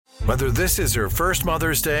Whether this is her first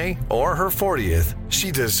Mother's Day or her 40th, she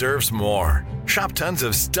deserves more. Shop tons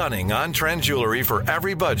of stunning on-trend jewelry for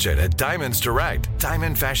every budget at Diamonds Direct.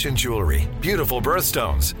 Diamond fashion jewelry, beautiful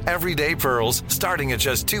birthstones, everyday pearls starting at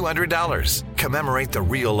just $200. Commemorate the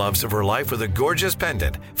real loves of her life with a gorgeous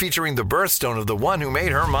pendant featuring the birthstone of the one who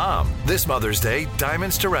made her mom. This Mother's Day,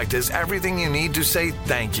 Diamonds Direct is everything you need to say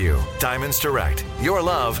thank you. Diamonds Direct. Your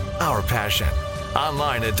love, our passion.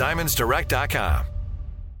 Online at diamondsdirect.com.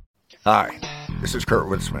 Hi, this is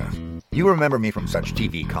Kurtwood Smith. You remember me from such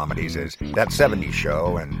TV comedies as That 70s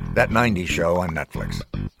Show and That 90s Show on Netflix.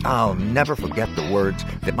 I'll never forget the words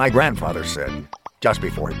that my grandfather said just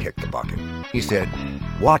before he kicked the bucket. He said,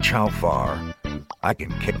 "Watch how far I can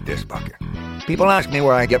kick this bucket." People ask me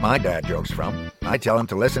where I get my dad jokes from. I tell them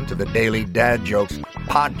to listen to the Daily Dad Jokes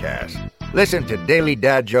podcast. Listen to Daily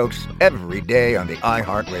Dad Jokes every day on the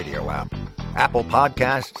iHeartRadio app, Apple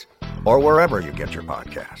Podcasts, or wherever you get your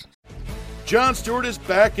podcasts. Jon Stewart is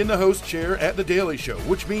back in the host chair at The Daily Show,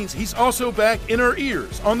 which means he's also back in our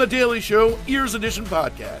ears on The Daily Show Ears Edition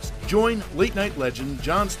podcast. Join late-night legend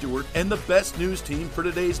Jon Stewart and the best news team for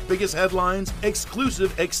today's biggest headlines,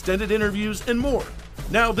 exclusive extended interviews, and more.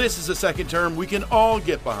 Now this is a second term we can all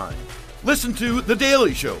get behind. Listen to The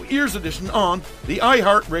Daily Show Ears Edition on the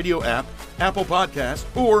iHeartRadio app, Apple Podcasts,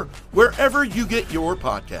 or wherever you get your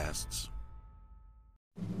podcasts.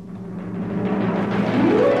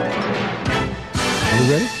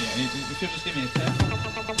 You ready? Just give me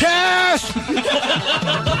a Cash!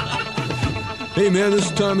 Hey man, this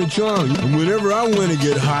is Tommy Chong, and whenever I want to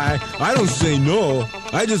get high, I don't say no.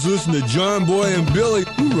 I just listen to John Boy and Billy.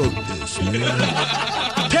 Who wrote this?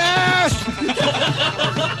 Yeah. Cash!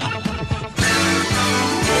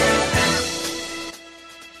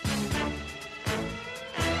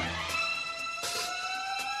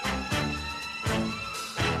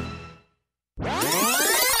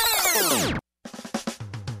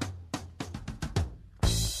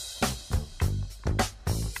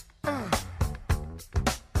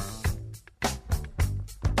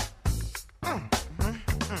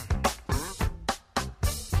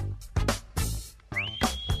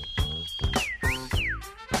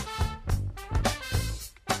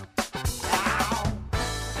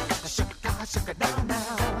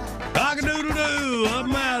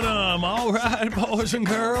 Boys and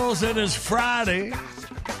girls, it is Friday.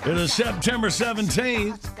 It is September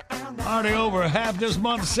 17th. Already over half this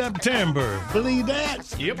month of September. Believe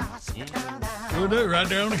that? Yep. We'll do it right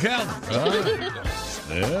there on the calendar. Right.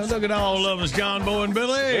 Yeah, look at all of us, John Boy and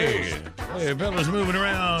Billy. Hey, Billy's moving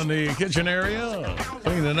around the kitchen area,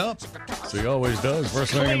 cleaning up. So he always does,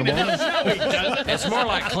 first thing in the morning. No, he doesn't. It's more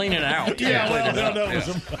like cleaning out.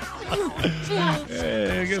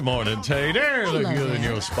 Hey, good morning, Tate. There, look good in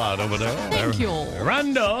your spot over there. Thank you.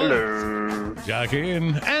 Randall. Hello. Jackie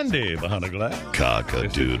and Andy behind the glass.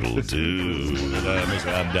 Cock-a-doodle-doo.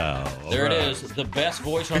 There it is, the best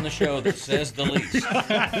voice on the show that says the least.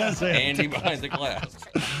 Andy behind the glass.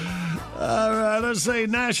 All right, let's see.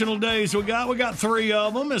 National days we got 3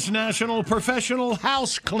 of them. It's National Professional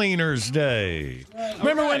House Cleaners Day.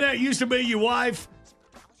 Remember when that used to be your wife?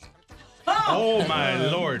 Oh, my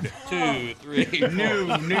Lord. 2, 3, 4.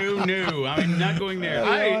 No. I'm not going there.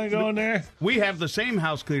 I ain't going there. We have the same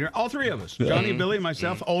house cleaner, all 3 of us. Johnny, Billy,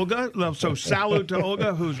 myself, Olga. So salute to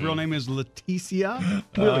Olga, whose real name is Leticia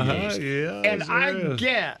Williams. And I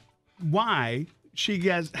get why she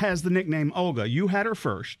has the nickname Olga. You had her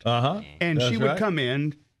first. And That's she would right. come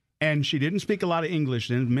in, and she didn't speak a lot of English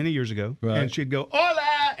then, many years ago. Right. And she'd go,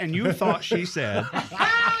 hola! And you thought she said...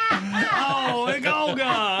 Oh, it's Olga.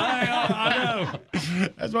 I know.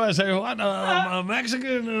 That's why I say, what, a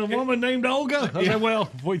Mexican woman named Olga? I said, well,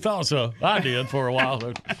 we thought so. I did for a while.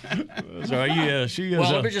 So, yeah, she is.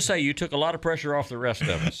 Well, let me just say, you took a lot of pressure off the rest of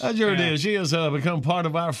us. I sure did. She has become part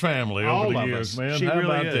of our family All over the of years, us. man. She How really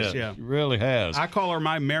about is, that? yeah. She really has. I call her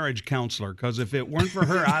my marriage counselor, because if it weren't for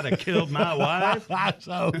her, I'd have killed my wife.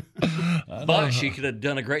 So, But she could have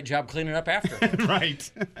done a great job cleaning up after.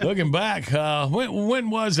 Right. looking back, when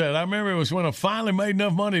was that? I remember it was when I finally made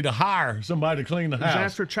enough money to hire somebody to clean the It was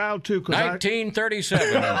house. after child, too, because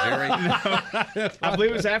 1937, Jerry. I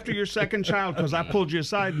believe it was after your second child, because I pulled you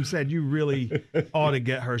aside and said, you really ought to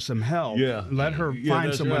get her some help. Yeah. Let her Yeah, find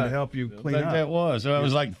that's someone right. to help you I clean think up. that was. So it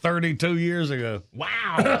was like 32 years ago.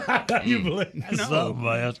 Wow. You believe that's so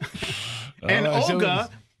bad. And All right, so Olga,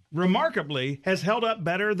 remarkably, has held up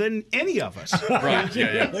better than any of us. Right,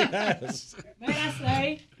 yeah. May I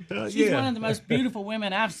say, she's one of the most beautiful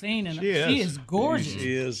women I've seen, and she is gorgeous.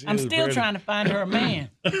 She is. I'm still trying to find her a man.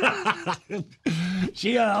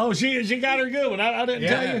 She got her good one. I didn't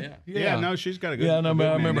tell you. Yeah, no, she's got a good. Yeah, no, good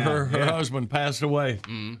I remember man her husband passed away.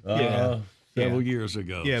 Several years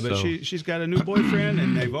ago. Yeah, but she's got a new boyfriend,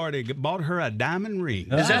 and they've already bought her a diamond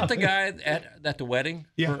ring. Is that the guy at the wedding?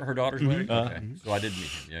 Yeah. Her daughter's wedding? Okay. So I did meet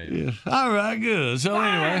him. Yeah. All right, good. So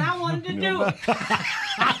anyway. I wanted to do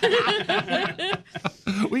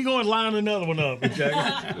it. We going to line another one up,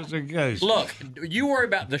 Jackie, just in case. Look, you worry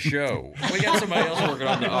about the show. We got somebody else working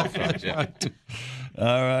on the offsides. Yeah.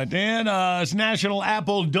 All right, then. It's National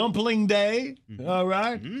Apple Dumpling Day. All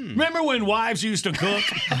right. Remember when wives used to cook?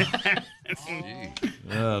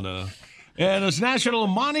 Oh, no. And it's National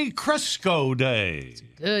Monte Cristo Day.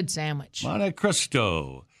 Good sandwich. Monte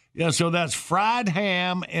Cristo. Yeah, so that's fried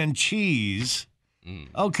ham and cheese.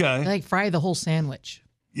 Okay. Like fry the whole sandwich.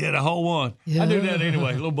 Yeah, the whole one. I do that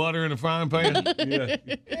anyway. A little butter in the frying pan. Yeah,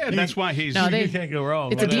 that's why he's. You can't go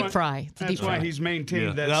wrong. It's a deep fry. That's why he's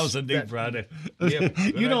maintained that. That was a deep fry.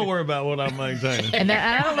 You don't worry about what I'm maintaining. And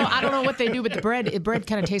I don't know what they do, but the bread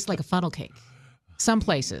kind of tastes like a funnel cake. Some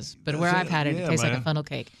places, but where I've had it, it tastes like a funnel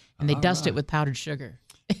cake, and they dust it with powdered sugar.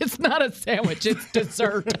 It's not a sandwich; it's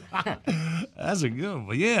dessert. That's a good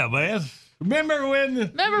one. Yeah, man. Remember when? You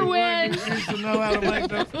used to know how to make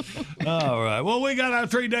them? All right. Well, we got our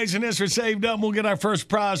 3 days in history saved up. We'll get our first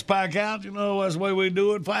prize pack out. You know, that's the way we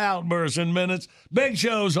do it for Outbursts in minutes. Big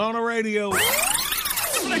Show's on the radio.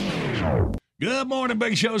 Good morning,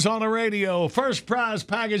 Big Show's on the radio. First prize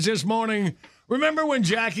package this morning. Remember when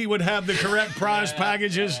Jackie would have the correct prize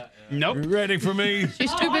packages? Nope. You ready for me?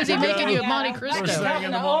 She's too busy making you a Monte Cristo. First thing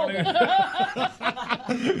in the morning.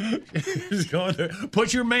 He's going to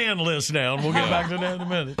put your man list down. We'll get back to that in a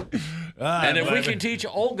minute. Right, and if we can teach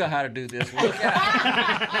Olga how to do this, we'll look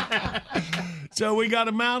at it. So we got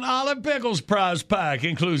a Mount Olive Pickles prize pack.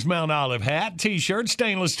 Includes Mount Olive hat, T-shirt,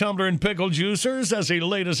 stainless tumbler, and pickle juicers. That's the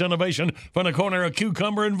latest innovation from the corner of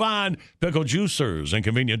Cucumber and Vine. Pickle juicers and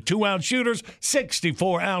convenient 2-ounce shooters,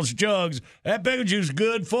 64-ounce jugs. That pickle juice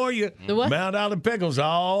good for you. The what? Mount Olive Pickles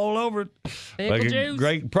all over it. Pickle juice.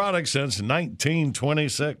 Great product since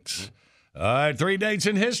 1926. All right, 3 dates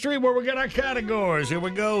in history where we get our categories. Here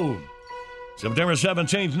we go. September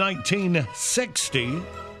 17th, 1960.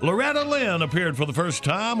 Loretta Lynn appeared for the first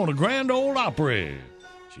time on a Grand Ole Opry.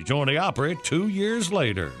 She joined the Opry 2 years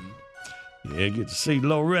later. Yeah, get to see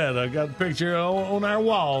Loretta. Got a picture on our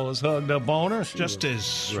wall that's hugged up on her. Just as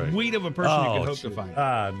sweet of a person you could hope to find.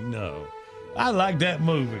 I know. I like that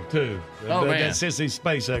movie, too. Oh, man. That Sissy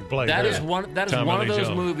Spacek played. That is one of those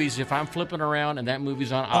movies, if I'm flipping around and that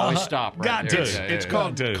movie's on, I always stop right got there. to. It's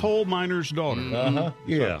called Coal Miner's Daughter.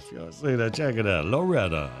 Yeah. See that? Check it out.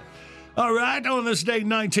 Loretta. All right, on this date,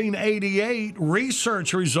 1988,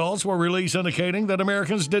 research results were released indicating that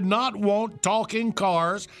Americans did not want talking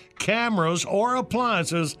cars, cameras, or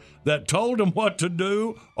appliances that told them what to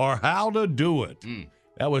do or how to do it.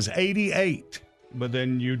 That was 88. But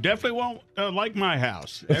then you definitely won't like my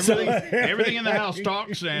house. Everything in the house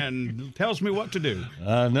talks and tells me what to do.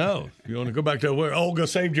 I know. You want to go back to where Olga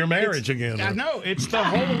saved your marriage again. I know. It's the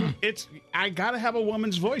whole. I got to have a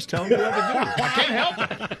woman's voice telling me what to do. I can't help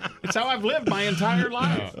it. It's how I've lived my entire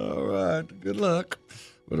life. All right. Good luck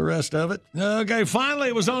with the rest of it. Okay, finally,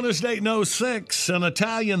 it was on this date in 2006. An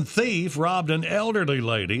Italian thief robbed an elderly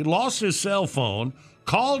lady, lost his cell phone,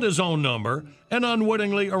 called his own number, and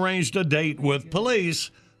unwittingly arranged a date with police,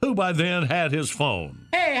 who by then had his phone.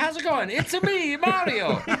 Hey, how's it going? It's me,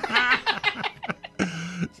 Mario.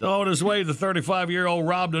 So on his way, the 35-year-old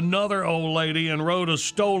robbed another old lady and rode a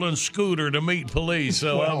stolen scooter to meet police.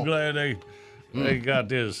 So I'm glad they got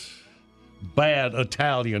this bad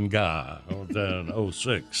Italian guy in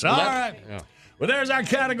 06. All right. Yeah. Well, there's our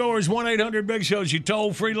categories. 1-800-BIG-SHOW's your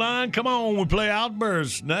toll-free line. Come on, we play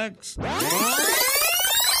Outbursts next.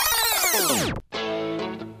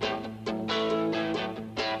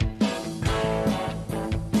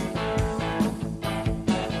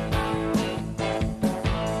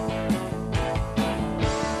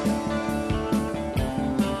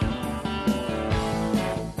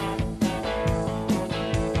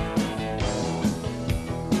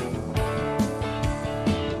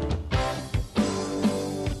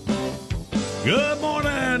 Good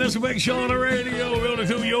morning. It's a Big Show on the radio. Going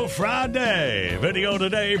to your Friday. Video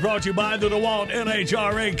today brought to you by the DeWalt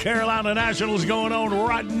NHRA Carolina Nationals going on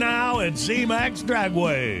right now at ZMAX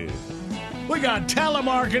Dragway. We got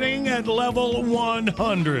telemarketing at level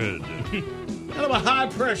 100. Kind of a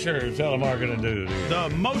high-pressure telemarketing dude here. The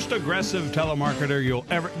most aggressive telemarketer you'll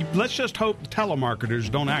ever... Let's just hope telemarketers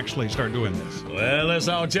don't actually start doing this. Well, let's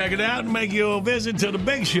all check it out and make you a visit to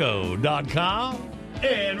thebigshow.com.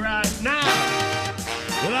 And right now,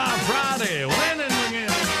 with our Friday winning again.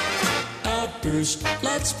 Outburst.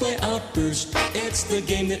 Let's play Outburst. It's the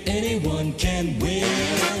game that anyone can win.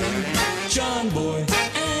 John Boy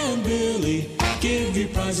and Billy give you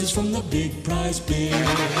prizes from the big prize bin.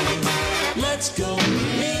 Let's go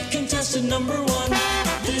meet contestant number 1.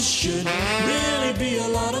 This should really be a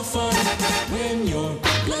lot of fun. When you're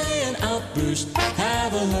playing Outburst,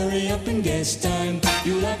 have a hurry up and guess time.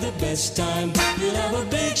 You'll have the best time. You'll have a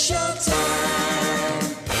big show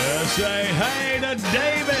time. Let's say hey to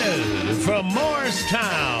David from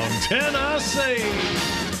Morristown, Tennessee.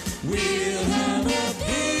 We'll have a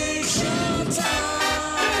big show time.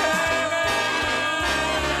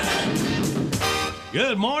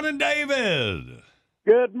 Good morning, David.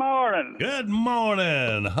 Good morning. Good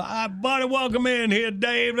morning. Hi, buddy. Welcome in here,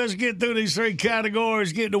 Dave. Let's get through these 3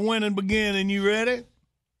 categories. Get the winning beginning. You ready?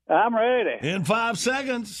 I'm ready. In 5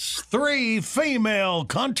 seconds, 3 female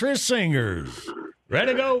country singers.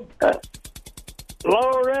 Ready to go?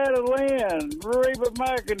 Loretta Lynn, Reba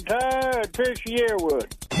McEntire, and Tricia Yearwood.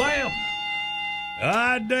 Bam! All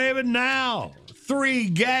right, David, now 3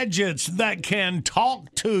 gadgets that can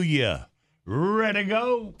talk to you. Ready to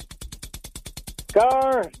go?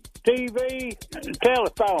 Car, TV, and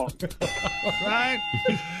telephone. Right?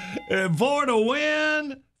 And for the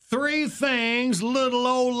win, 3 things little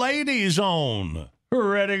old ladies own.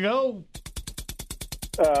 Ready to go?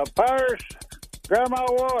 Purse, grandma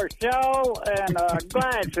wore a shawl, and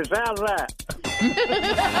glasses. How's that?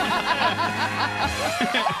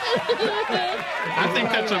 I think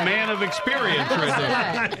that's a man of experience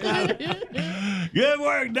right there. Good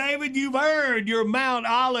work, David. You've earned your Mount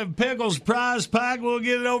Olive Pickles prize pack. We'll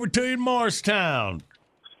get it over to you in Morristown.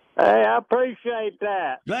 Hey, I appreciate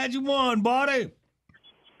that. Glad you won, buddy.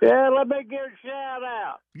 Yeah, let me give a shout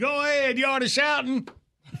out. Go ahead. You already shouting?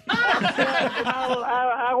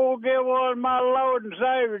 I will give one my Lord and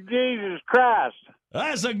Savior, Jesus Christ.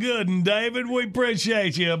 That's a good one, David. We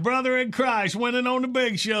appreciate you. Brother in Christ winning on the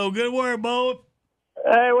big show. Good work, boy.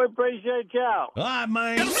 Hey, we appreciate y'all. All right,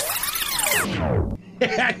 man.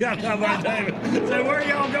 How about David? So where are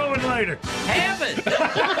y'all going later? Heaven.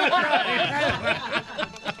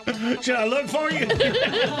 Should I look for you?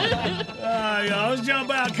 Let's jump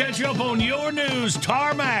out. Catch you up on your news.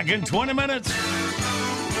 Tarmac in 20 minutes.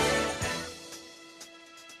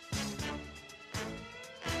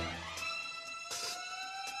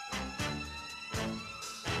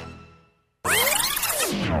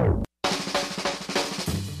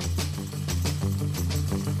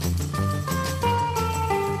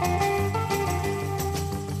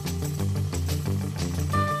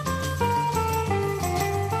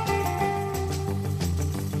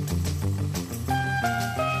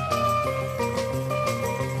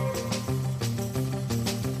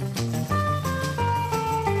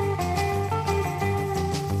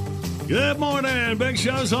 Good morning. Big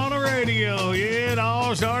Show's on the radio. Yeah, it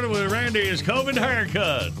all started with Randy's COVID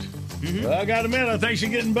haircut. Mm-hmm. Well, I got to admit, I think she's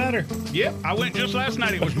getting better. Yep, I went just last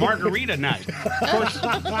night. It was margarita night. Of course,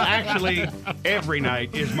 actually, every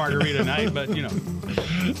night is margarita night, but, you know.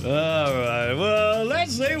 All right. Well,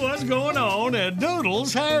 let's see what's going on at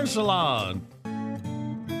Doodle's Hair Salon.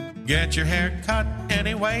 Get your hair cut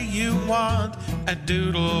any way you want at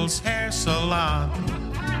Doodle's Hair Salon.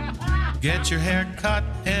 Get your hair cut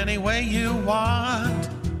any way you want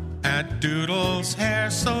at Doodle's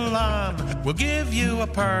Hair Salon. We'll give you a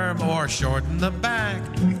perm or shorten the back,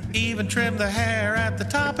 even trim the hair at the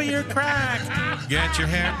top of your crack. Get your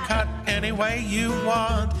hair cut any way you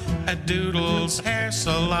want at Doodle's Hair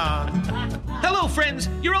Salon. Hello, friends.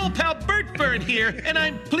 Your old pal Bert Bird here, and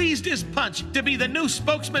I'm pleased as punch to be the new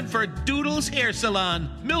spokesman for Doodle's Hair Salon,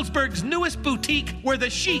 Millsburg's newest boutique where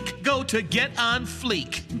the chic go to get on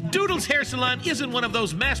fleek. Doodle's Hair Salon isn't one of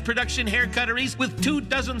those mass-production hair cutteries with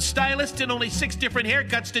 24 stylists and only 6 different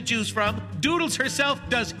haircuts to choose from. Doodles herself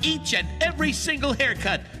does each and every single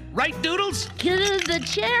haircut. Right, Doodles? Get in the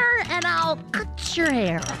chair and I'll cut your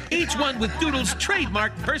hair. Each one with Doodles'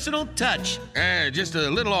 trademark personal touch. Just a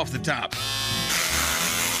little off the top.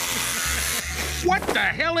 What the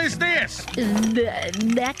hell is this?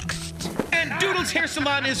 Next. And Doodle's Hair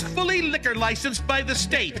Salon is fully liquor licensed by the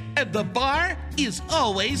state, and the bar is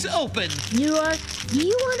always open. You want a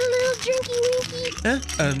little drinky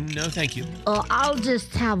winky? No, thank you. Oh, I'll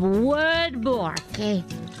just have one more, okay?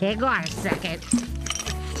 Hang on a second.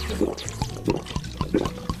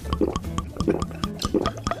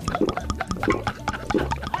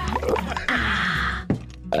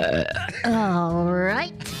 All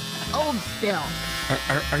right. Old Bill.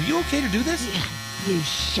 Are you okay to do this? Yeah. You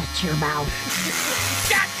shut your mouth.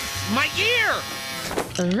 My ear!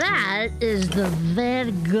 That is the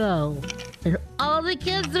Van Gogh. And all the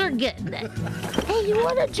kids are getting it. Hey, you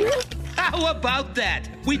want a drink? How about that?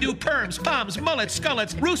 We do perms, palms, mullets,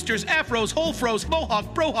 skullets, roosters, afros, whole froze,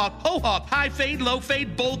 mohawk, brohawk, ho-hawk, high fade, low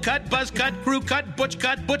fade, bowl cut, buzz cut, crew cut, Butch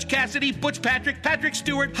Cassidy, Butch Patrick, Patrick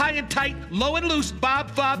Stewart, high and tight, low and loose,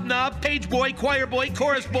 bob, fob, knob, page boy, choir boy,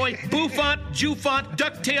 chorus boy, bouffant, Jewfont,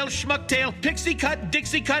 ducktail, schmucktail, pixie cut,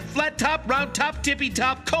 Dixie cut, flat top, round top, tippy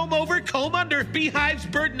top, comb over, comb under, beehives,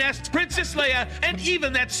 bird nests, Princess Leia, and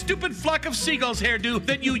even that stupid flock of seagulls hairdo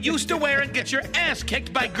that you used to wear and get your ass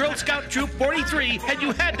kicked by Girl Scout Troop 43, and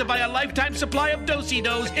you had to buy a lifetime supply of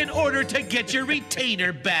Do-si-dos in order to get your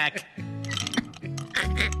retainer back.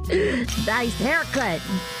 Nice haircut,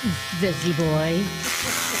 busy boy.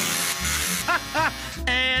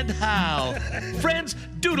 And how? Friends,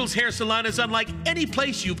 Doodle's Hair Salon is unlike any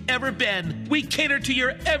place you've ever been. We cater to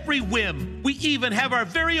your every whim. We even have our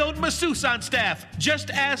very own masseuse on staff. Just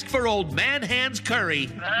ask for old Man Hands Curry.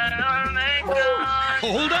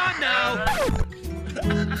 Hold on now.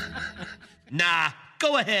 Nah,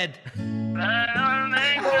 go ahead.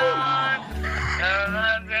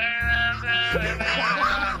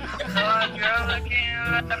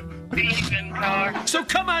 So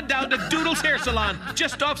come on down to Doodle's Hair Salon,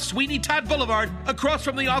 just off Sweeney Todd Boulevard, across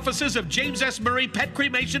from the offices of James S. Murray Pet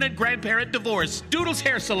Cremation and Grandparent Divorce. Doodle's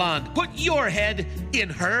Hair Salon. Put your head in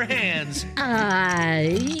her hands.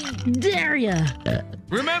 Dare ya.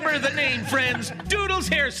 Remember the name, friends. Doodle's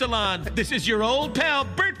Hair Salon. This is your old pal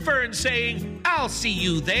Bert Fern saying, I'll see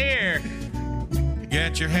you there.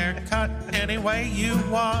 Get your hair cut any way you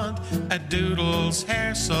want at Doodle's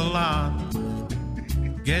Hair Salon.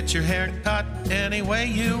 Get your hair cut any way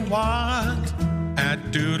you want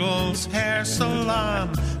at Doodle's Hair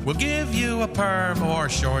Salon. We'll give you a perm or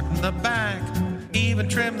shorten the back, even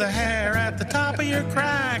trim the hair at the top of your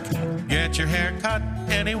crack. Get your hair cut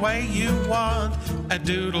any way you want at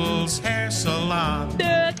Doodle's Hair Salon.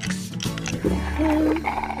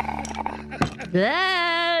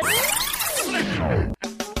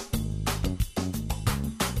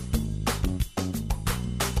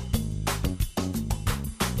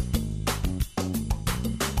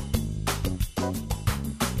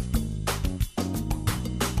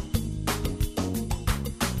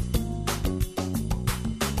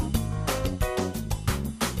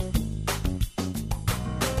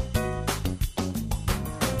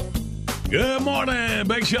 Good morning,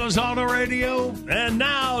 Big Show's on the radio. And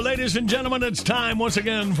now, ladies and gentlemen, it's time once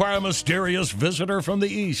again for our mysterious visitor from the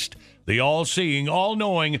East, the all-seeing,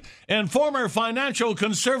 all-knowing, and former financial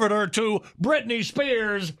conservator to Britney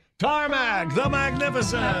Spears, Tarmac the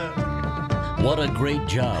Magnificent. What a great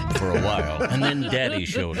job for a while. And then Daddy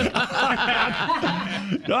showed up.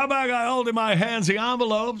 Tarmac, I hold in my hands the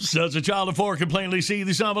envelopes. As a child of four can plainly see,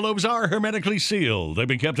 these envelopes are hermetically sealed. They've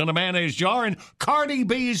been kept in a mayonnaise jar in Cardi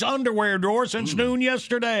B's underwear drawer since noon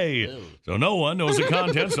yesterday. So no one knows the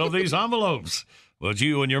contents of these envelopes. But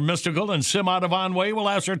you, in your mystical and semi-divine way, will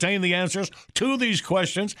ascertain the answers to these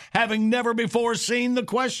questions, having never before seen the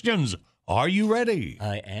questions. Are you ready?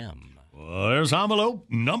 I am. Well, there's envelope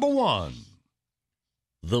number one.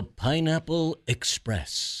 The Pineapple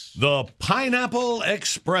Express. The Pineapple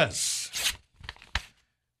Express.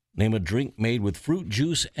 Name a drink made with fruit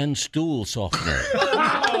juice and stool softener. All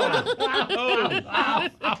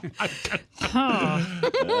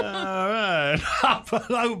right.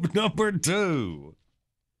 Envelope number two.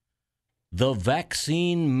 The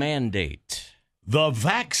Vaccine Mandate. The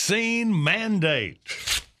Vaccine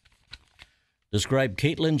Mandate. Describe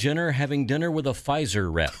Caitlyn Jenner having dinner with a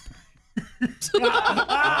Pfizer rep.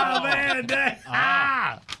 Man.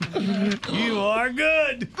 You are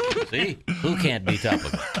good. See? Who can't be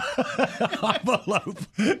topical? Envelope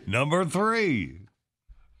number three.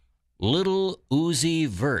 Little Uzi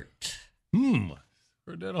Vert.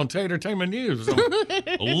 Heard that on Tatertainment News.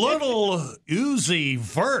 Little Uzi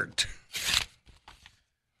Vert.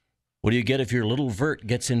 What do you get if your little Vert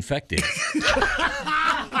gets infected?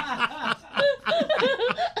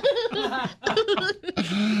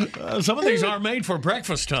 Some of these aren't made for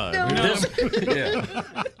breakfast time. No. Yeah.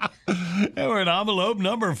 And we're in envelope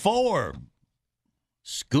number four.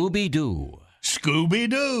 Scooby-Doo.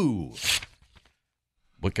 Scooby-Doo.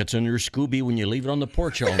 What gets in your Scooby when you leave it on the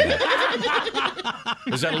porch all night?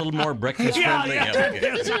 Is that a little more breakfast friendly?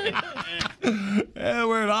 Yeah. And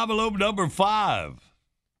we're in envelope number five.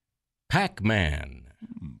 Pac-Man.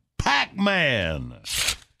 Pac-Man.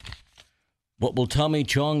 What will Tommy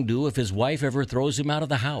Chong do if his wife ever throws him out of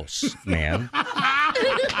the house, man?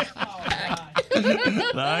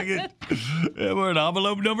 Like it. And we're in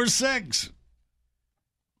envelope number six.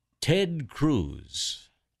 Ted Cruz.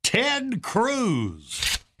 Ted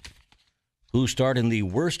Cruz. who starred in the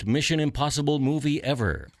worst Mission Impossible movie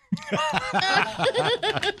ever.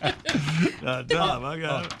 Tom, I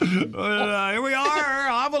got it. Here we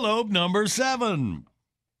are, envelope number 7.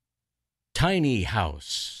 Tiny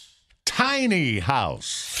House. Tiny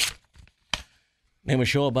House. Name a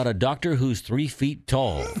show about a doctor who's 3 feet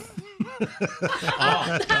tall.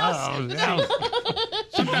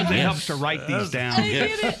 Sometimes it helps to write these down.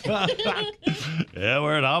 Yeah,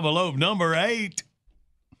 we're at envelope number 8.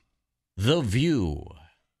 The View.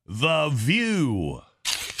 The View.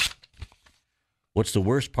 What's the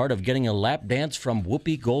worst part of getting a lap dance from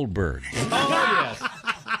Whoopi Goldberg? Oh, yes.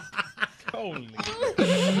 Holy.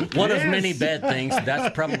 One of many bad things.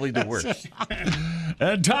 That's probably the worst.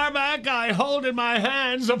 And Tarmac, I hold in my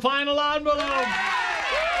hands the final envelope.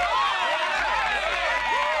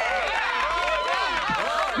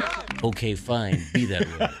 Okay, fine. Be that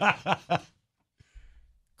way.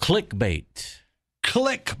 Clickbait.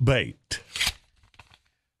 Clickbait.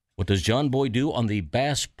 What does John Boy do on the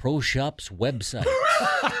Bass Pro Shops website?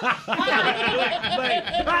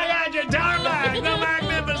 I got you, Tarmac, the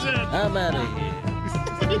magnificent. I'm out of here.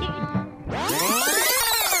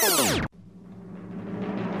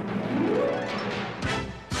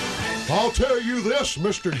 I'll tell you this,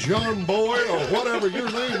 Mr. John Boy, or whatever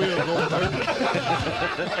your name is over there.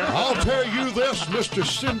 I'll tell you this, Mr.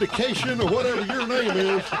 Syndication, or whatever your name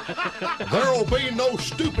is. There'll be no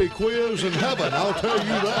stupid quiz in heaven, I'll tell you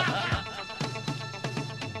that.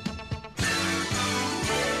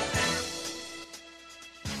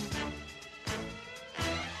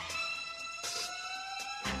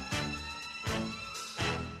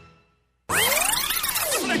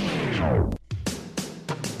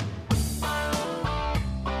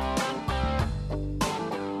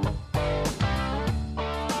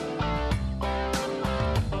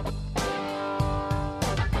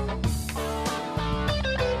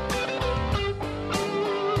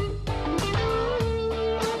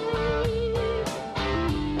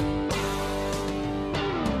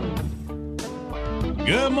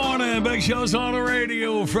 Good morning, Big Show's on the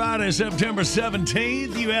radio, Friday, September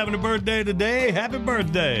 17th. You having a birthday today? Happy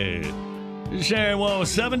birthday. You're sharing one with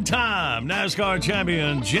 7-time NASCAR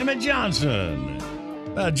champion Jimmy Johnson.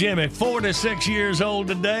 Jimmy, 46 years old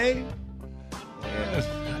today. Yes,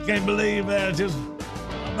 I can't believe that. Just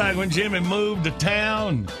back when Jimmy moved to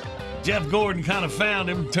town, Jeff Gordon kind of found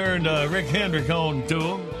him, turned Rick Hendrick on to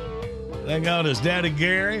him. They got his daddy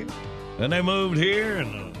Gary, and they moved here,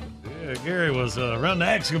 and Gary was running the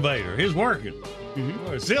excavator. He's working.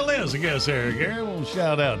 Mm-hmm. Still is, I guess, there, Gary. Well,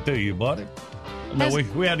 shout out to you, buddy. No,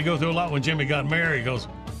 we had to go through a lot when Jimmy got married because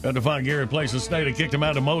we had to find Gary a place to stay. They kicked him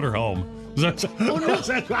out of the motorhome. Oh,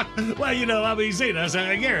 no. Well, you know, I mean, see, I said,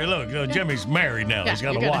 hey, Gary, look, Jimmy's married now. He's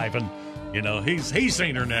got a wife, and, you know, he's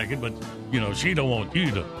seen her naked, but, you know, she don't want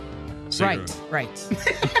you to see her. Right.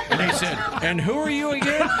 And he said, and who are you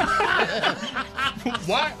again?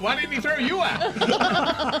 Why didn't he throw you out?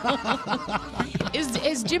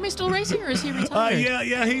 Is Jimmy still racing or is he retired?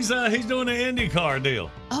 Yeah, he's doing the IndyCar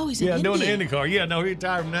deal. Oh, he's doing the IndyCar. Yeah, no, he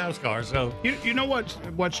retired from NASCAR. So you know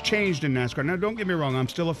what's changed in NASCAR? Now, don't get me wrong, I'm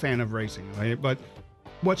still a fan of racing, right? But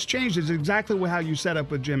what's changed is exactly how you set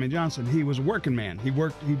up with Jimmy Johnson. He was a working man. He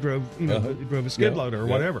drove, he drove a skid loader or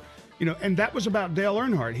whatever. You know, and that was about Dale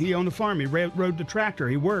Earnhardt. He owned a farm. He rode the tractor.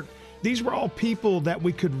 He worked. These were all people that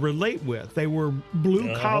we could relate with. They were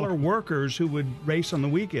blue-collar workers who would race on the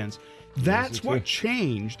weekends. That's what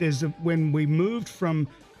changed is when we moved from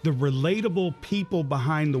the relatable people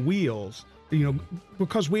behind the wheels, you know,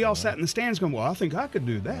 because we all sat in the stands going, well, I think I could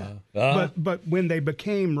do that. But when they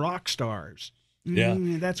became rock stars,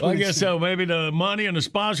 that's I guess so. Maybe the money and the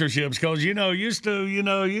sponsorships, because used to,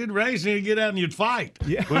 you'd race and you'd get out and you'd fight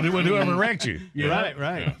with whoever wrecked you. Right.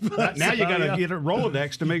 Now you got to get a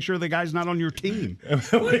Rolodex to make sure the guy's not on your team.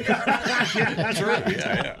 That's right.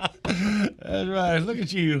 That's right. Look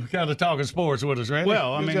at you, kind of talking sports with us, Randy.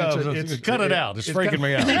 Well, I mean, cut it out. It's freaking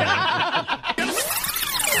me out.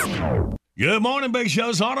 Good morning, Big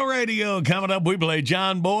Show's Auto Radio. Coming up, we play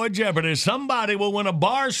John Boy Jeopardy. Somebody will win a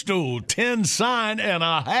bar stool, 10 sign, and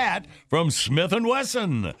a hat from Smith &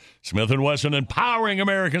 Wesson. Smith & Wesson, empowering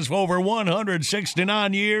Americans for over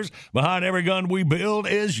 169 years. Behind every gun we build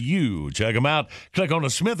is you. Check them out. Click on the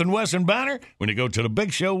Smith & Wesson banner when you go to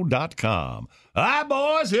thebigshow.com. All right,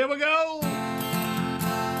 boys, here we go.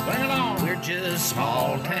 Bring it on. We're just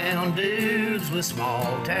small town dudes with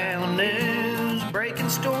small town news, breaking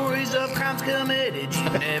stories of crimes committed you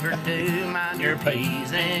never do. Mind your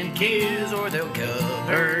P's and Q's or they'll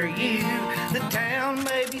cover you. The town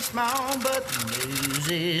may be small, but the news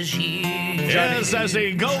is huge. Yes, as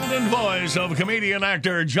the golden voice of comedian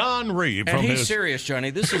actor John Reed. And he's serious, Johnny.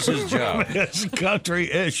 This is his job. His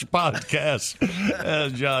country-ish podcast.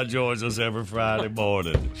 As John joins us every Friday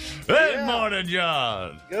morning. Good morning,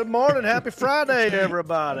 John. Good morning. Happy Friday,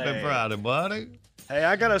 everybody. Happy Friday, buddy. Hey,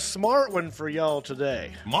 I got a smart one for y'all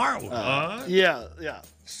today. Smart one? Yeah.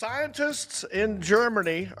 Scientists in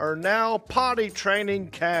Germany are now potty training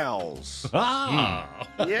cows. Ah.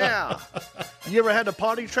 Yeah. You ever had to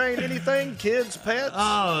potty train anything? Kids, pets?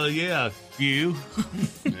 Oh, yeah. Few.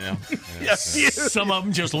 Yeah. Some of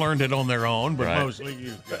them just learned it on their own, but mostly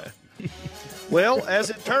you. Well, as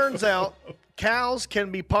it turns out, cows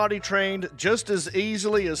can be potty trained just as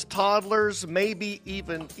easily as toddlers, maybe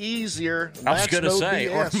even easier. I was going to say,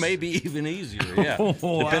 BS. or maybe even easier, yeah,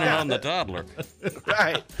 depending on the toddler.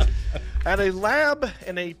 Right. At a lab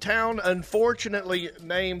in a town unfortunately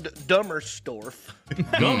named Dummersdorf.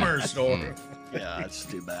 Dummersdorf. Yeah, that's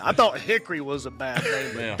too bad. I thought Hickory was a bad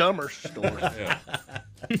name, but Yeah. Dummersdorf. Yeah.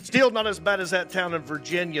 Still not as bad as that town in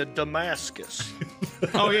Virginia, Damascus.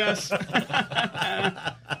 Oh, yes.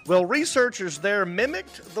 Well, researchers there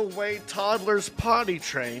mimicked the way toddlers potty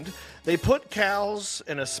trained. They put cows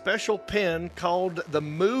in a special pen called the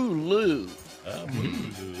moo-loo.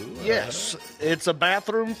 Yes, it's a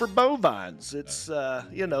bathroom for bovines. It's,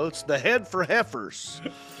 it's the head for heifers.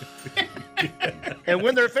 And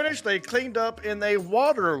when they're finished, they cleaned up in a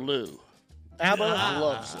waterloo. ABBA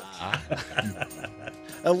loves it.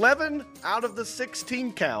 11 out of the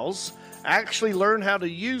 16 cows actually learned how to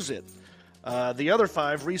use it. The other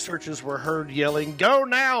 5 researchers were heard yelling, "Go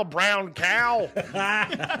now, brown cow!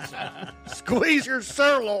 Squeeze your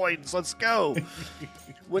sirloins, let's go!"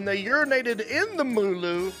 When they urinated in the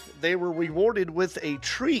mooloo, they were rewarded with a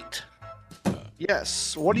treat.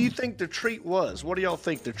 Yes. What do you think the treat was? What do y'all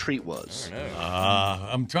think the treat was?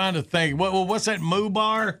 I'm trying to think. What's that moo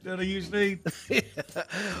bar that I used to eat?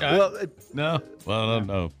 Well, no. Well,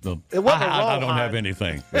 no. It wasn't a I don't rawhide. have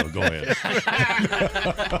anything. Well, go ahead.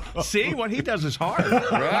 See, what he does is hard.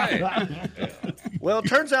 Right. Well, it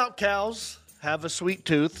turns out cows have a sweet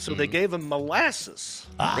tooth, so they gave them molasses.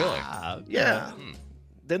 Really? Yeah.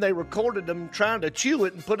 Then they recorded them trying to chew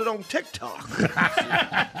it and put it on TikTok.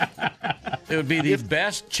 It would be the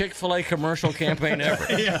best Chick-fil-A commercial campaign ever.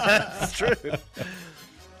 Yeah, that's true.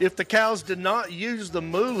 If the cows did not use the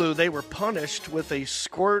mooloo, they were punished with a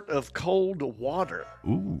squirt of cold water.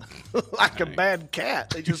 Ooh. Like a bad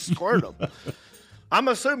cat. They just squirt them. I'm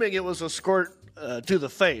assuming it was a squirt to the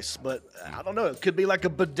face, but I don't know. It could be like a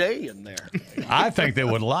bidet in there. I think they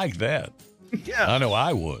would like that. Yeah. I know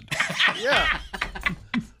I would. Yeah.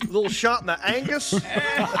 A little shot in the Angus.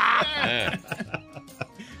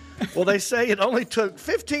 Well, they say it only took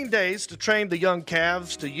 15 days to train the young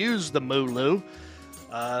calves to use the mooloo.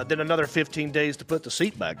 Then another 15 days to put the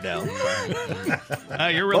seat back down.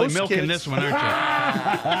 You're really Most milking kids- this one,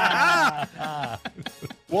 aren't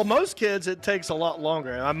Well, most kids, it takes a lot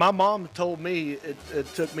longer. My mom told me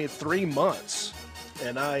it took me 3 months.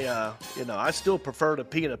 And I still prefer to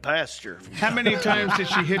pee in a pasture. you? How many times did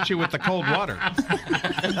she hit you with the cold water?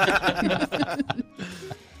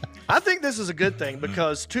 I think this is a good thing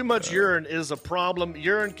because too much urine is a problem.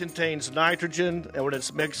 Urine contains nitrogen, and when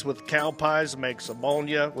it's mixed with cow pies, it makes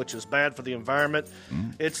ammonia, which is bad for the environment.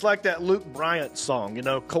 It's like that Luke Bryant song,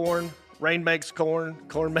 corn. Rain makes corn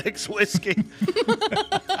makes whiskey.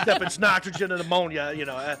 Except it's nitrogen and ammonia,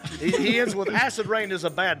 He ends with acid rain is a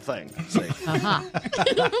bad thing. See?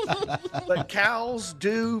 But cows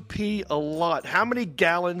do pee a lot. How many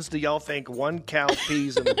gallons do y'all think one cow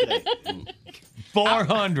pees in a day?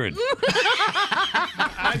 400.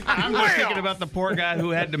 I'm just thinking about the poor guy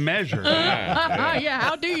who had to measure. Yeah,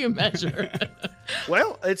 how do you measure?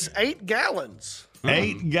 Well, it's 8 gallons.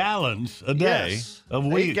 8 gallons a day Yes. of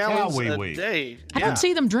 8 wheat, cow gallons wee a wee. day. I don't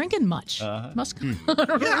see them drinking much. Must I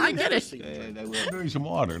don't really get it. They will drink some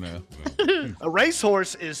water now. A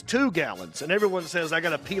racehorse is 2 gallons, and everyone says I got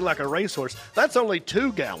to pee like a racehorse. That's only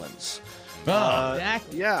 2 gallons.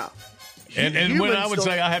 Exactly. Yeah. And when I would Humans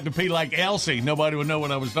say I have to pee like Elsie, nobody would know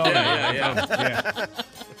what I was talking about. Yeah.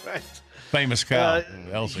 Right. Famous cow,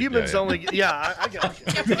 Elsie. Humans only. Yeah, I got you.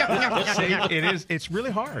 See, it's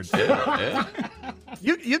really hard.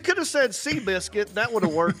 You could have said Seabiscuit. That would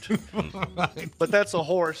have worked. But that's a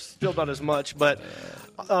horse. Still not as much. But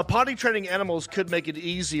potty training animals could make it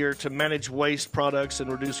easier to manage waste products and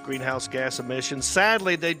reduce greenhouse gas emissions.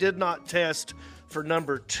 Sadly, they did not test for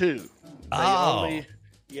number 2.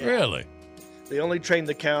 Really? They only train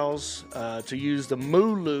the cows to use the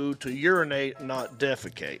moo to urinate, not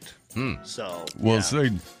defecate. So,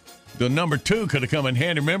 see, the number 2 could have come in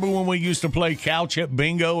handy. Remember when we used to play cow chip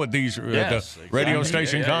bingo at these the radio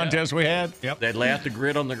station contests we had? Yep. They'd lay out the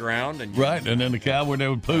grid on the ground. And and then the cow they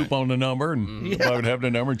would poop on the number, and I would have the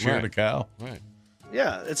number and cheer the cow. Right.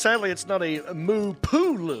 Yeah, sadly, it's not a moo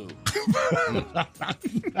pooloo.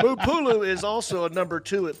 Moo pooloo is also a number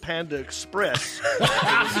 2 at Panda Express.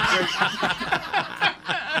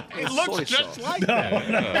 It looks just like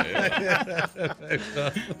that.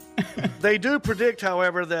 They do predict,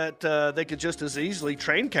 however, that they could just as easily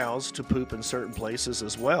train cows to poop in certain places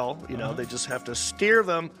as well. You know, they just have to steer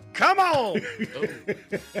them. Come on!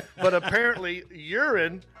 But apparently,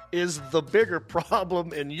 urine is the bigger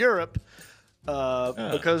problem in Europe.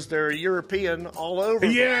 Because they're European all over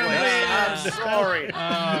the place. I'm sorry. All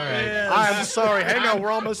right. I'm sorry. Hang on,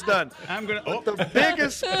 we're almost done.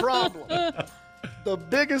 The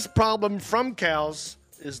biggest problem from cows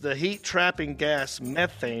is the heat trapping gas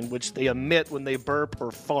methane, which they emit when they burp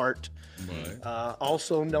or fart.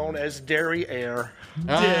 Also known as dairy air.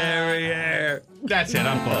 Dairy air. That's it.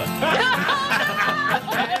 I'm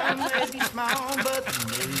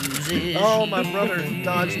Oh, my brother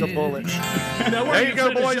dodged a bullet. There you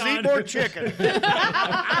go, boys. Eat more chicken.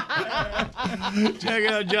 Check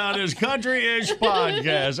out John's Country-ish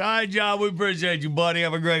podcast. All right, John, we appreciate you, buddy.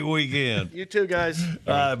 Have a great weekend. You too, guys.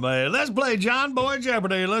 All right, man. Let's play John Boy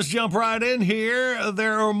Jeopardy. Let's jump right in here.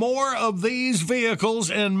 There are more of these vehicles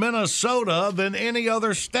in Minnesota than any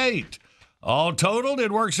other state. All totaled,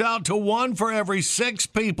 it works out to 1 for every 6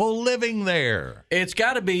 people living there. It's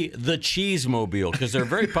got to be the Cheesemobile because they're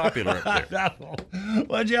very popular up there.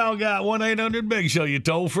 What y'all got? 1-800-BIG-SHOW, your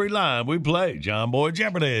toll-free line. We play John Boy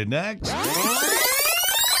Jeopardy next.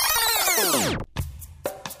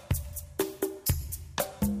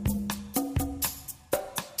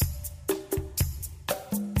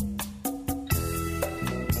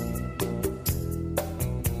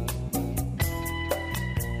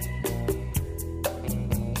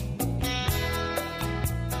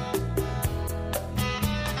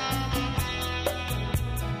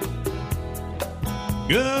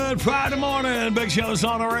 Good Friday morning. Big Show's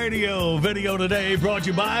on the radio. Video today brought to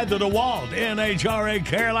you by the DeWalt NHRA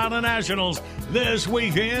Carolina Nationals. This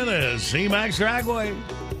weekend is C-Max Dragway.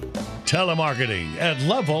 Telemarketing at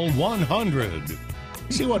level 100.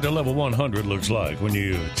 See what the level 100 looks like when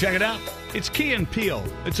you check it out. It's Key and Peele.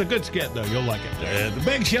 It's a good skit, though. You'll like it. At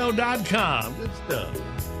thebigshow.com. Good stuff.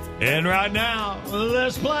 And right now,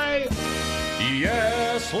 let's play.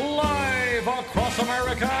 Yes, live across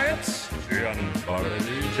America, it's John Boy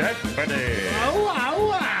Jeopardy.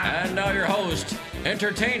 And now your host,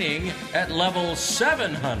 entertaining at level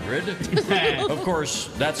 700. Of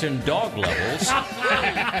course, that's in dog levels.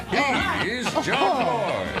 He's John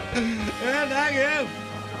Boy. And thank you.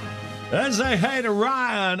 Let's say hey to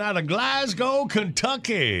Ryan out of Glasgow,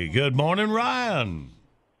 Kentucky. Good morning, Ryan.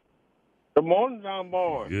 Good morning, John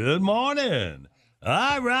Boy. Good morning. All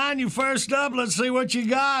right, Ryan, you first up. Let's see what you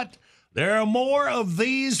got. There are more of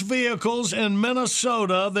these vehicles in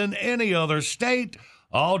Minnesota than any other state.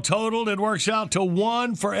 All totaled, it works out to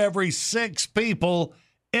 1 for every 6 people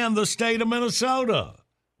in the state of Minnesota.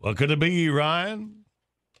 What could it be, Ryan?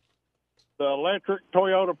 The electric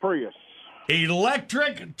Toyota Prius.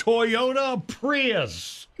 Electric Toyota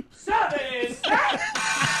Prius.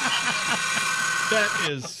 That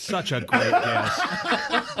is such a great guess.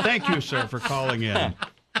 Thank you, sir, for calling in.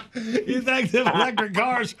 You think the electric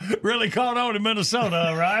cars really caught on in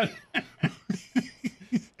Minnesota, right?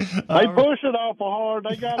 They push it awful hard.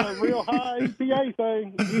 They got a real high EPA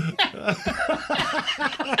thing.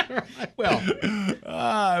 Well,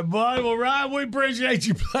 all right, bud. Well, Ryan, we appreciate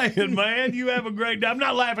you playing, man. You have a great day. I'm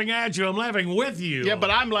not laughing at you. I'm laughing with you. Yeah,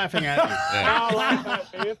 but I'm laughing at you. I'll laugh at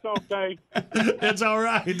you. It's okay. It's all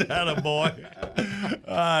right, attaboy.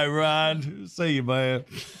 All right, Ryan. See you, man.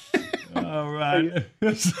 All right.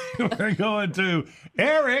 We're going to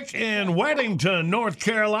Eric in Weddington, North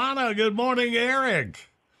Carolina. Good morning, Eric.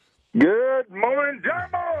 Good morning, John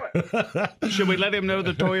Boy. Should we let him know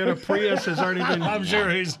the Toyota Prius has already been? I'm sure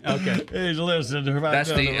he's listening. That's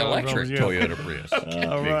the electric Toyota Prius.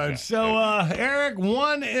 All right. So, Eric,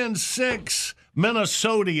 1 in 6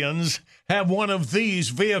 Minnesotans have one of these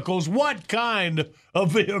vehicles. What kind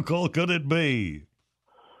of vehicle could it be?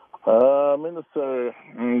 Minnesota.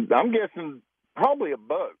 I'm guessing probably a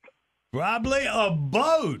boat. Probably a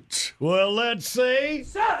boat. Well, let's see.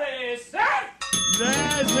 That's it. See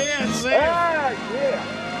it.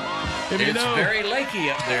 Yeah. It's very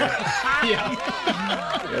lakey up there.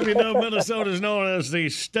 If you know, Minnesota is known as the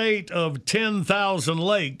state of 10,000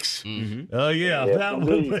 lakes. Mm-hmm. That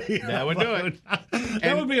would be. That would do it.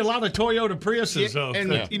 That would be a lot of Toyota Priuses.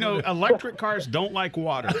 Electric cars don't like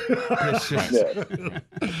water.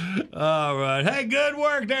 All right. Hey, good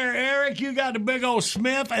work there, Eric. You got the big old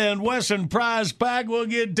Smith and Wesson prize pack. We'll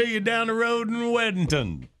get to you down the road in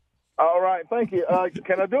Weddington. All right, thank you.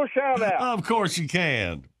 Can I do a shout-out? Of course you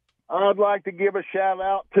can. I'd like to give a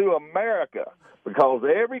shout-out to America, because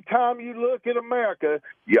every time you look at America,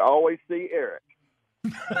 you always see Eric.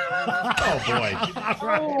 Oh, boy.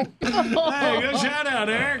 Hey, good shout-out,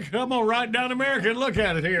 Eric. I'm going to write down America and look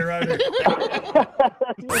at it here right here.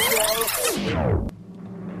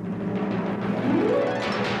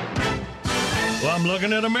 Well, I'm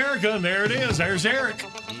looking at America, and there it is. There's Eric.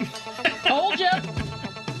 Told you.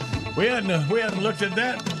 We hadn't looked at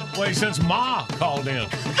that way since Ma called in.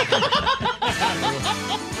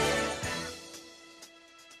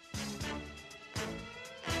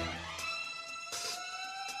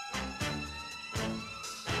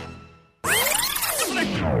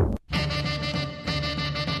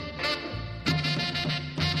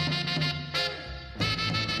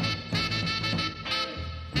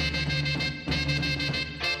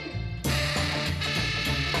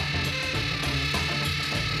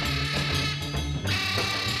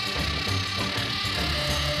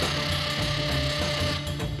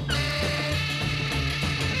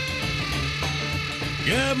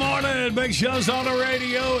 Good morning, Big Show's on the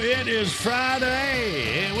radio. It is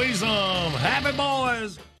Friday, and we some happy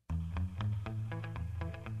boys.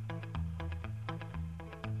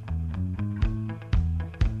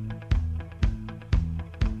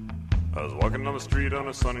 I was walking down the street on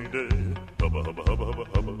a sunny day. Hubba, hubba, hubba, hubba,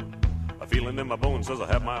 hubba. A feeling in my bones says I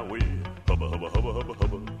have my way. Hubba, hubba, hubba, hubba,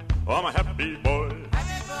 hubba. Oh, I'm a happy boy.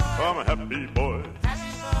 Oh, I'm a happy boy.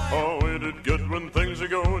 Oh, ain't it good when things are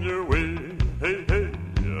going your way? Hey, hey.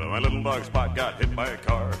 My little dog Spot got hit by a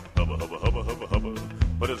car. Hubba, hubba, hubba, hubba, hubba.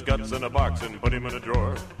 Put his guts in a box and put him in a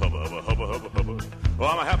drawer. Hubba, hubba, hubba, hubba, hubba. Oh,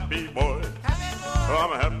 I'm a happy boy. Oh,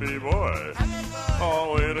 I'm a happy boy.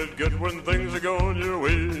 Oh, ain't it good when things are going your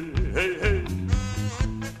way? Hey, hey.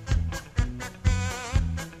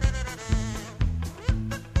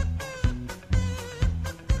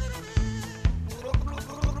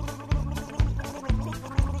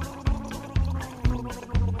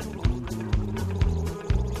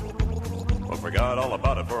 Forgot all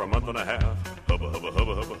about it for a month and a half. Hubba, hubba,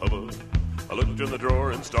 hubba, hubba, hubba. I looked in the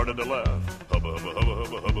drawer and started to laugh. Hubba, hubba, hubba,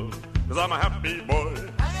 hubba, hubba. 'Cause I'm a happy boy.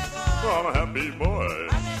 Oh, I'm a happy boy.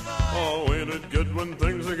 Oh, ain't it good when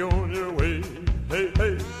things are going your way? Hey,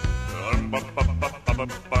 hey.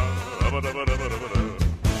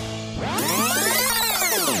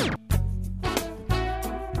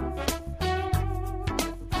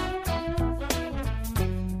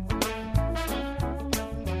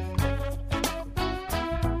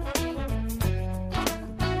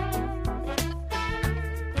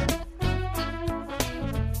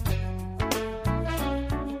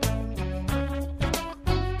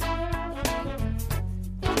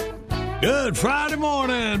 Good Friday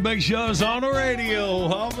morning. Big Show's on the radio.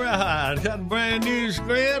 All right. Got a brand new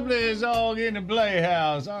script. It's all in the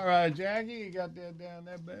Playhouse. All right, Jackie, you got that down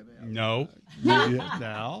there, baby? No.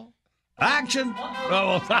 Now. Action.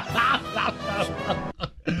 Oh.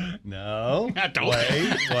 No.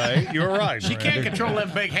 Wait. You're right. She can't control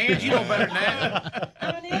them big hands. You know better than that.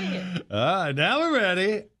 I'm an idiot. All right, now we're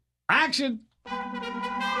ready. Action.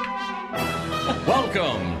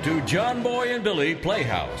 Welcome to John Boy and Billy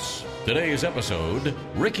Playhouse. Today's episode,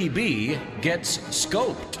 Ricky B gets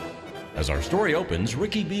scoped. As our story opens,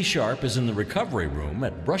 Ricky B. Sharp is in the recovery room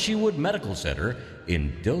at Brushywood Medical Center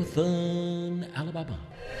in Dothan, Alabama.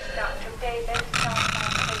 Dr. Davis,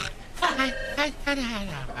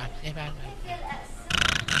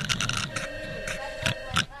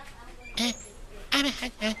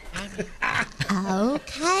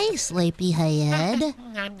 Okay, sleepyhead.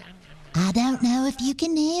 I don't know if you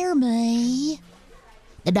can hear me.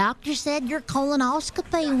 The doctor said your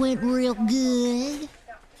colonoscopy went real good.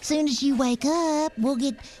 Soon as you wake up, we'll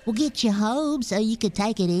get you home so you can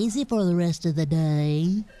take it easy for the rest of the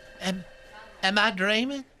day. Am I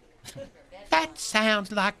dreaming? That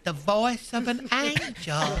sounds like the voice of an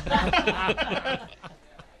angel.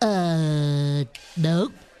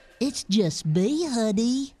 Nope. It's just me,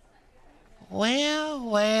 honey.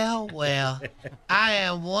 Well. I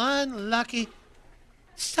am one lucky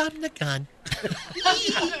son of a gun.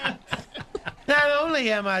 Not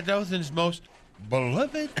only am I Dothan's most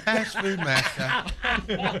beloved fast food master,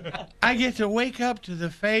 I get to wake up to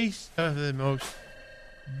the face of the most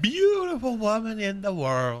beautiful woman in the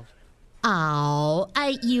world. Oh,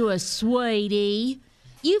 ain't you a sweetie?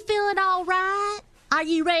 You feeling all right? Are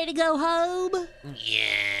you ready to go home?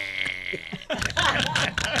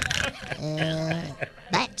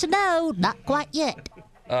 That's a no, not quite yet.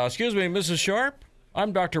 Excuse me, Mrs. Sharp.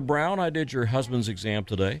 I'm Dr. Brown. I did your husband's exam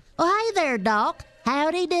today. Oh, hey there, Doc.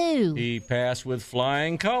 How'd he do? He passed with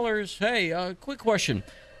flying colors. Hey, quick question.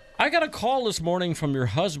 I got a call this morning from your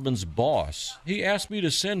husband's boss. He asked me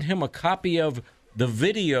to send him a copy of the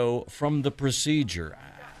video from the procedure.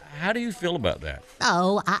 How do you feel about that?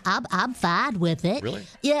 Oh, I'm fine with it. Really?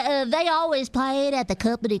 Yeah, they always play it at the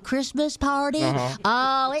company Christmas party. Uh-huh.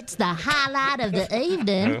 Oh, it's the highlight of the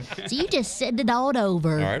evening. So you just send it on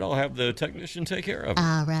over. All right, I'll have the technician take care of it.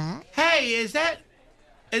 All right. Hey, is that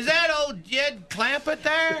old Jed Clampett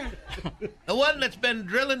there? The one that's been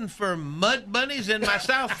drilling for mud bunnies in my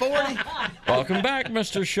South 40? Welcome back,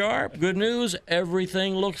 Mr. Sharp. Good news,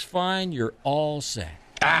 everything looks fine. You're all set.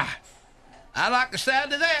 I like the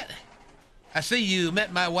sound of that. I see you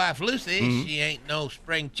met my wife, Lucy. Mm-hmm. She ain't no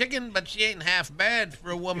spring chicken, but she ain't half bad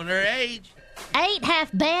for a woman her age. Ain't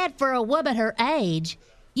half bad for a woman her age.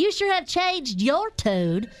 You sure have changed your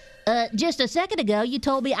tune. Just a second ago, you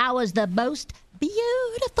told me I was the most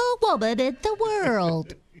beautiful woman in the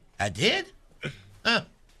world. I did? Huh.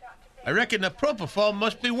 I reckon the propofol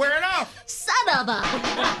must be wearing off. Son of a...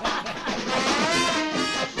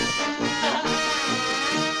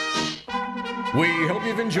 We hope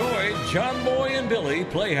you've enjoyed John Boy and Billy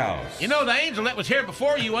Playhouse. You know, the angel that was here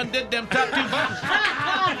before you undid them top two buttons.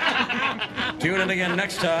 Tune in again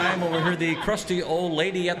next time when we hear the crusty old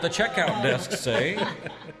lady at the checkout desk say,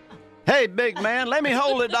 "Hey, big man, let me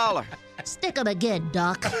hold $1." Stick 'em again,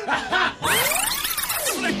 Doc.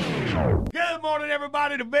 Good morning,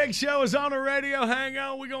 everybody. The Big Show is on the radio. Hang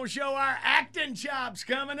on. We're going to show our acting chops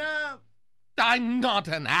coming up. I'm not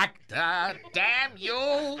an actor, damn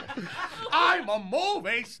you. I'm a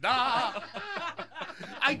movie star.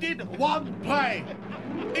 I did one play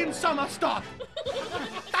in summer stock.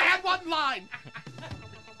 I had one line.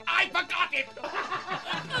 I forgot it.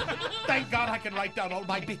 Thank God I can write down all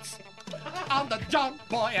my bits on the John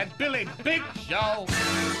Boy and Billy Big Show.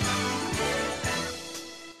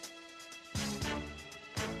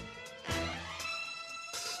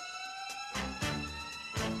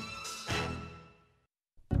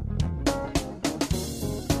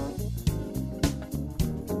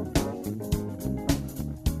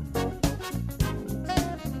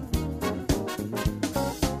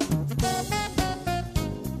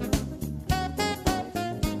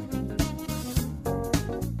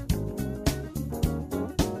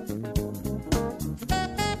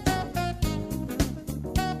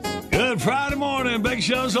 Good Friday morning. Big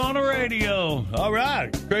Show's on the radio. All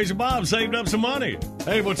right. Crazy Bob saved up some money,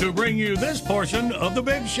 able to bring you this portion of the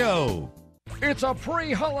Big Show. It's a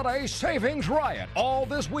pre-holiday savings riot all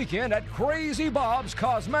this weekend at Crazy Bob's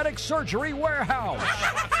Cosmetic Surgery Warehouse.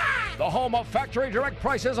 The home of factory direct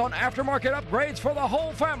prices on aftermarket upgrades for the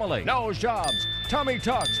whole family. Nose jobs, tummy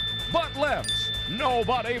tucks, butt lifts.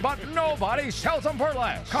 Nobody sells them for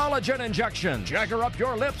less. Collagen injections. Jagger up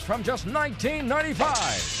your lips from just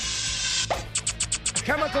 $19.95.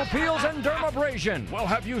 Chemical peels and dermabrasion will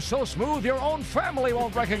have you so smooth your own family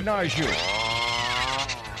won't recognize you.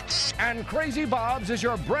 And Crazy Bob's is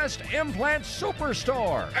your breast implant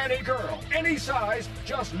superstore. Any girl, any size,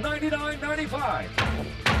 just $99.95.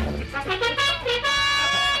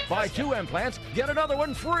 Buy 2 implants, get another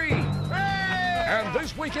one free. And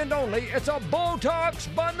this weekend only, it's a Botox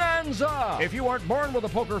Bonanza. If you weren't born with a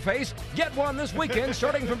poker face, get one this weekend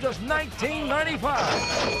starting from just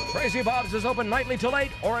 $19.95. Crazy Bob's is open nightly till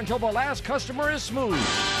 8 or until the last customer is smooth.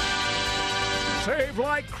 Save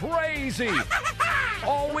like crazy.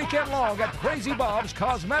 All weekend long at Crazy Bob's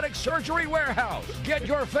Cosmetic Surgery Warehouse. Get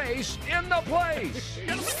your face in the place.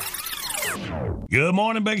 Good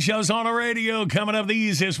morning, Big Show's on the radio. Coming up, the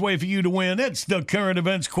easiest way for you to win. It's the current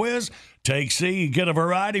events quiz. Take C, get a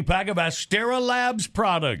variety pack of Astera Labs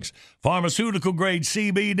products. Pharmaceutical grade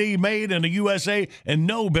CBD made in the USA and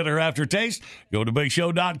no bitter aftertaste. Go to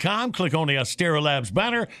BigShow.com, click on the Astera Labs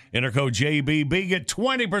banner, enter code JBB, get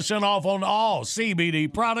 20% off on all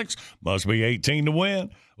CBD products. Must be 18 to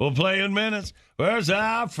win. We'll play in minutes. Where's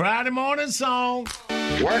our Friday morning song?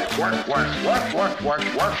 Work.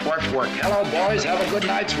 Hello, boys. Have a good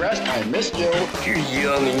night's rest. I missed you. You're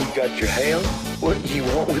young and you got your hair. What do you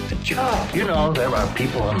want with the job? You know, there are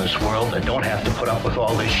people in this world that don't have to put up with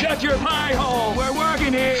all this shit. Shut your pie hole. We're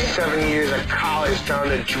working here. 7 years of college down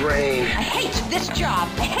the drain. I hate this job.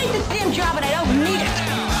 I hate this damn job and I don't need it.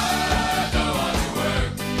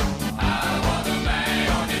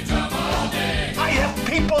 I have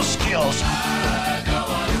people skills.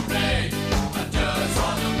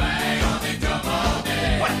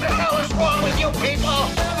 What the hell is wrong with you people?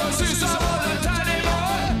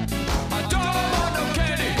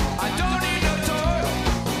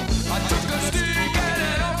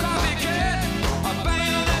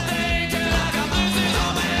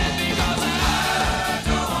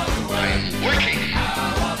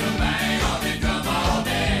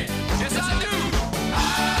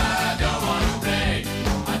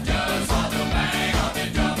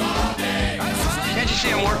 See,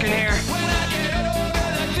 I'm working here.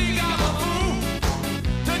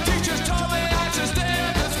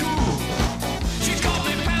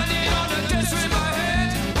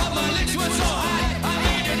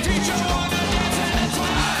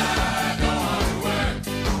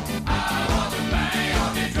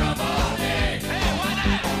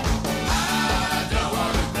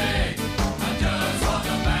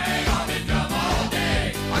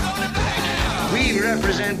 We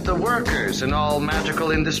represent the workers in all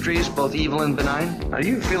magical industries, both evil and benign. Are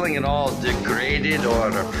you feeling at all degraded or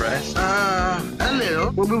oppressed? A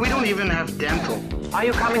little. Well, we don't even have dental. Are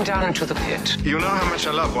you coming down into the pit? You know how much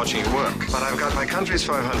I love watching you work, but I've got my country's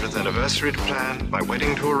 500th anniversary to plan, my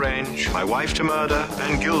wedding to arrange, my wife to murder,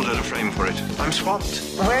 and Gilda to frame for it. I'm swamped.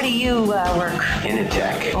 Where do you work?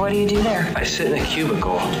 Initech. What do you do there? I sit in a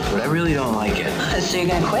cubicle, but I really don't like it. So you're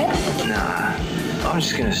gonna quit? Nah, I'm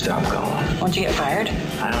just gonna stop going. Won't you get fired?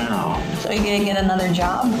 I don't know. So you're gonna get another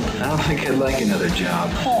job? I don't think I'd like another job.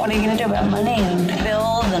 Well, what are you gonna do about money and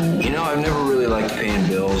bills and... You know, I've never really liked paying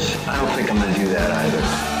bills. I don't think I'm gonna do that either.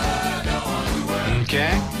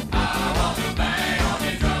 Okay?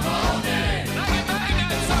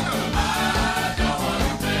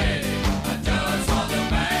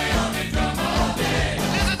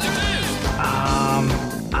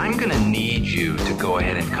 I'm gonna need you to go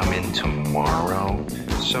ahead and come in tomorrow.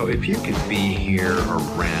 So if you could be here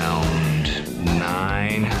around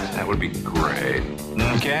 9, that would be great.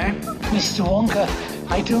 Okay? Mr. Wonka,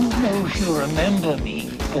 I don't know if you remember me,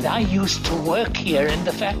 but I used to work here in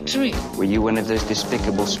the factory. Were you one of those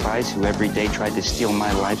despicable spies who every day tried to steal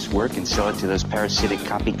my life's work and sell it to those parasitic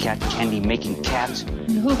copycat candy-making cats?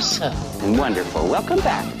 No, sir. Wonderful. Welcome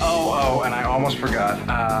back. Oh, and I almost forgot.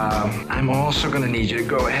 I'm also going to need you to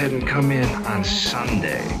go ahead and come in on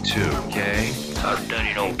Sunday, too, okay? I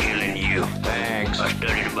studied on killing you. Thanks. I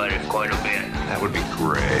studied about it quite a bit. That would be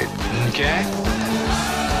great. Okay?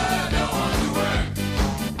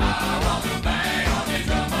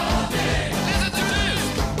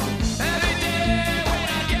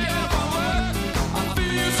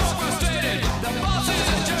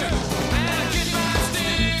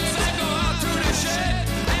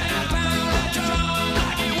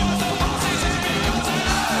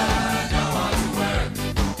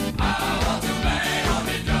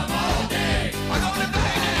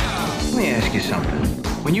 Let me ask you something.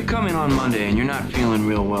 When you come in on Monday and you're not feeling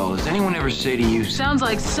real well, does anyone ever say to you, Sounds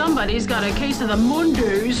like somebody's got a case of the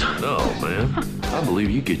Mondays. No, man. I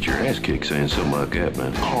believe you get your ass kicked saying something like that,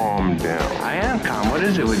 man. Calm down. I am calm. What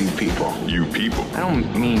is it with you people? You people. I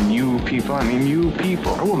don't mean you people. I mean you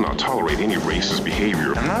people. I will not tolerate any racist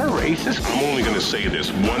behavior. I'm not a racist. I'm only going to say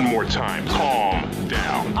this one more time. Calm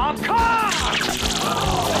down. I'm calm!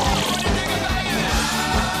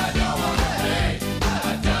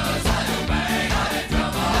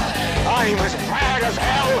 I'm as mad as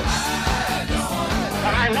hell,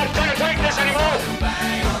 and I'm not going to take this anymore.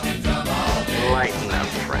 Lighten up,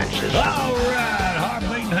 Francis. All right, heart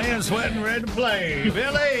beating, hands sweating, ready to play.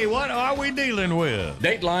 Billy, what are we dealing with?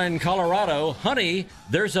 Dateline, Colorado. Honey,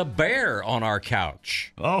 there's a bear on our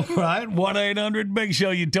couch. All right, 1-800-BIG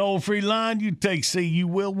SHOW, you toll-free line. You take C, you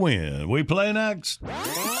will win. We play next.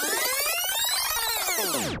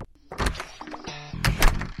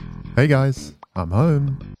 Hey guys, I'm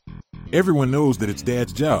home. Everyone knows that it's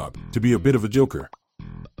Dad's job to be a bit of a joker.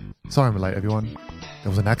 Sorry I'm late, everyone. There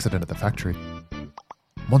was an accident at the factory.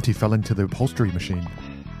 Monty fell into the upholstery machine.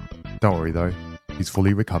 Don't worry though, he's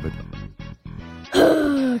fully recovered.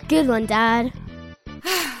 Good one, Dad.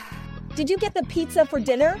 Did you get the pizza for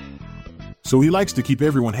dinner? So he likes to keep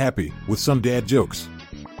everyone happy with some dad jokes.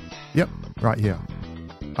 Yep, right here.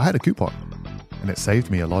 I had a coupon, and it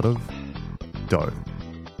saved me a lot of dough.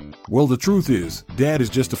 Well, the truth is, Dad is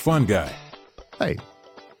just a fun guy. Hey,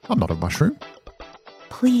 I'm not a mushroom.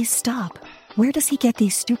 Please stop. Where does he get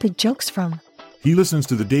these stupid jokes from? He listens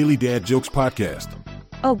to the Daily Dad Jokes podcast.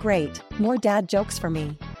 Oh, great. More dad jokes for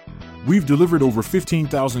me. We've delivered over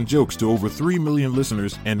 15,000 jokes to over 3 million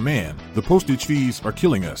listeners, and man, the postage fees are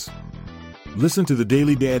killing us. Listen to the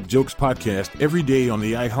Daily Dad Jokes podcast every day on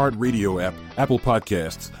the iHeartRadio app, Apple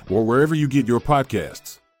Podcasts, or wherever you get your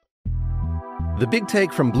podcasts. The Big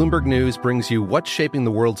Take from Bloomberg News brings you what's shaping the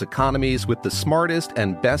world's economies with the smartest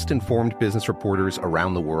and best-informed business reporters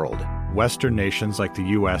around the world. Western nations like the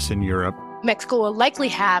U.S. and Europe. Mexico will likely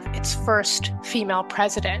have its first female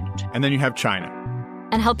president. And then you have China.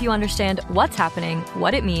 And help you understand what's happening,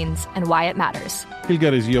 what it means, and why it matters. He'll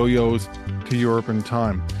get his yo-yos to Europe in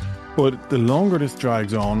time. But the longer this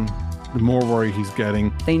drags on, the more worry he's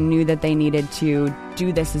getting. They knew that they needed to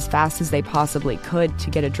do this as fast as they possibly could to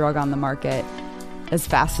get a drug on the market as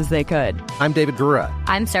fast as they could. I'm David Gura.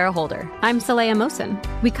 I'm Sarah Holder. I'm Saleha Mohsen.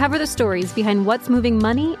 We cover the stories behind what's moving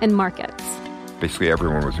money and markets. Basically,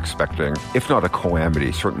 everyone was expecting, if not a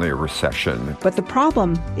calamity, certainly a recession. But the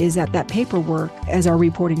problem is that paperwork, as our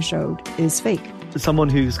reporting showed, is fake. As someone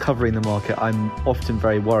who's covering the market, I'm often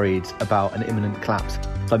very worried about an imminent collapse.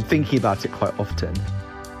 So I'm thinking about it quite often.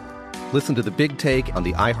 Listen to The Big Take on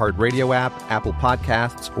the iHeartRadio app, Apple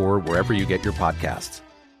Podcasts, or wherever you get your podcasts.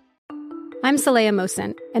 I'm Saleha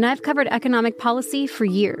Mohsen, and I've covered economic policy for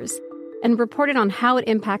years and reported on how it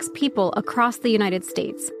impacts people across the United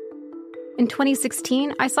States. In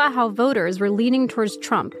 2016, I saw how voters were leaning towards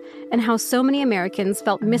Trump and how so many Americans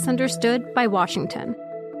felt misunderstood by Washington.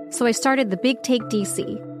 So I started The Big Take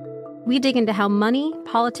DC. We dig into how money,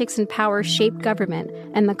 politics, and power shape government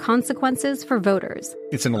and the consequences for voters.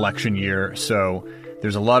 It's an election year, so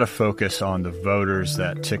there's a lot of focus on the voters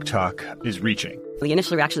that TikTok is reaching. The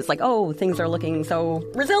initial reaction is like, oh, things are looking so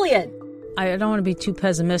resilient. I don't want to be too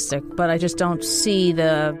pessimistic, but I just don't see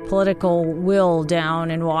the political will down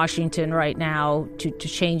in Washington right now to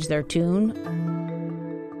change their tune.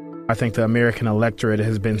 I think the American electorate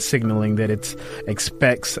has been signaling that it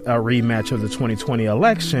expects a rematch of the 2020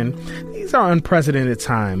 election. These are unprecedented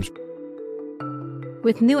times.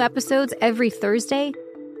 With new episodes every Thursday,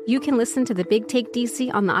 you can listen to The Big Take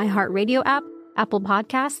DC on the iHeartRadio app, Apple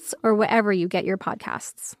Podcasts, or wherever you get your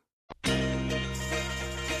podcasts.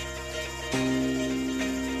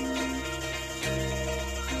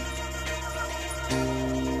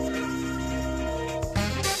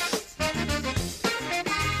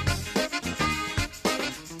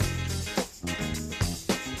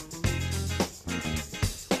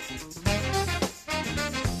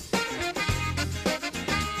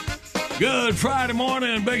 Good Friday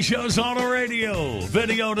morning, Big Show's on the radio.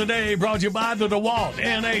 Video today brought to you by the DeWalt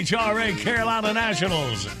NHRA Carolina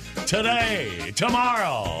Nationals. Today,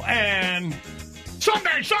 tomorrow, and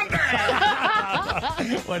Sunday!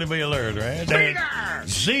 way to be alert, right?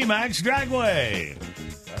 Z-Max Dragway.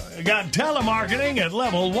 Got telemarketing at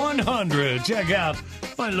level 100. Check out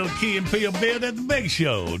my little Key and Peele bid at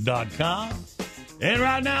thebigshow.com. And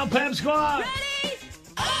right now, Pep Squad. Ready?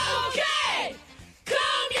 Okay!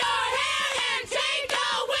 Comb your hair and take the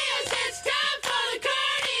whiz. It's time for the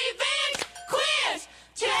current events quiz.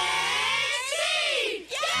 Taxi!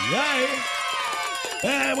 Yay!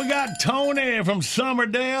 And we got Tony from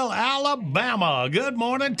Summerdale, Alabama. Good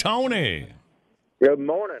morning, Tony. Good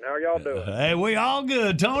morning. How are y'all doing? Hey, we all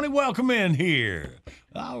good. Tony, welcome in here.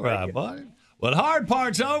 All right, buddy. Well, hard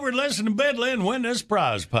part's over. Listen to Bidley and win this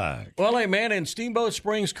prize pack. Well, a man in Steamboat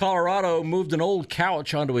Springs, Colorado, moved an old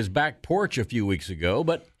couch onto his back porch a few weeks ago,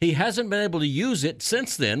 but he hasn't been able to use it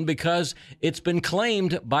since then because it's been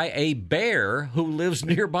claimed by a bear who lives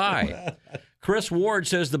nearby. Chris Ward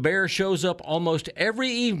says the bear shows up almost every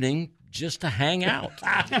evening just to hang out.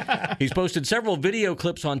 He's posted several video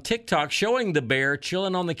clips on TikTok showing the bear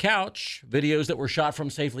chilling on the couch, videos that were shot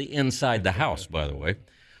from safely inside the house, by the way.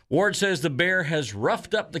 Ward says the bear has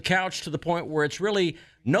roughed up the couch to the point where it's really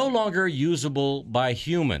no longer usable by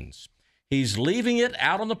humans. He's leaving it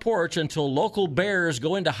out on the porch until local bears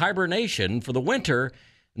go into hibernation for the winter,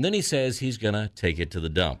 and then he says he's going to take it to the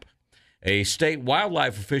dump. A state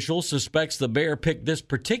wildlife official suspects the bear picked this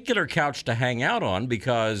particular couch to hang out on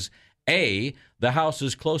because, A, the house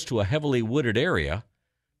is close to a heavily wooded area,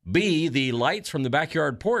 B, the lights from the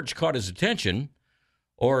backyard porch caught his attention,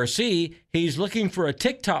 or C, he's looking for a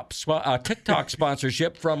TikTok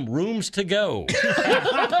sponsorship from Rooms to Go.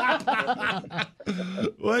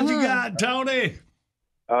 What you got, Tony?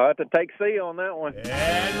 I have to take C on that one.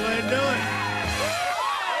 And we do it.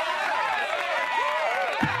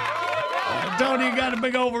 Tony, you got a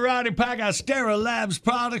big old variety pack of Sterilabs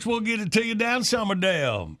products. We'll get it to you down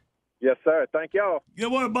Summerdale. Yes, sir. Thank y'all.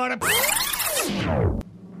 Good work, buddy.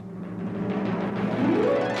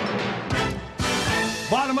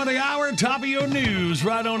 Bottom of the hour, top of your news.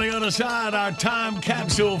 Right on the other side, our time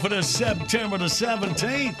capsule for this September the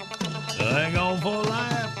 17th. So hang on for a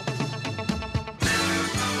laugh.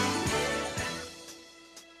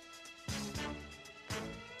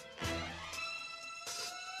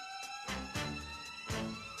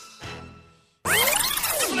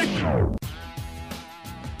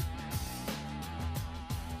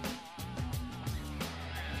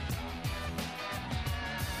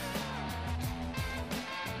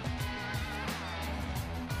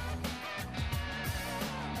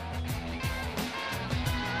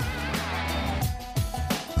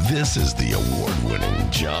 This is the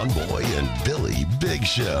award-winning John Boy and Billy Big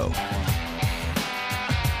Show.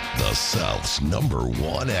 The South's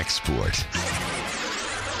 #1 export.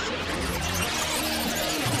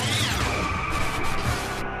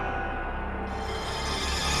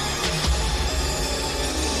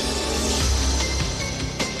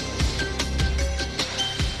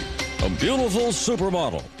 A beautiful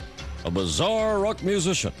supermodel, a bizarre rock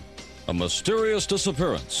musician, a mysterious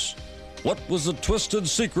disappearance. What was the twisted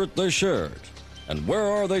secret they shared? And where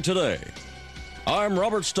are they today? I'm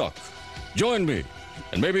Robert Stuck. Join me,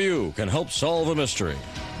 and maybe you can help solve a mystery.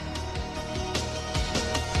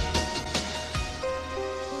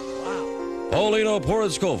 Paulina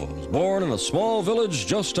Porizkova was born in a small village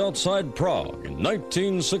just outside Prague in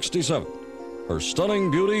 1967. Her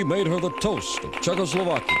stunning beauty made her the toast of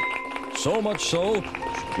Czechoslovakia. So much so,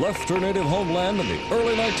 she left her native homeland in the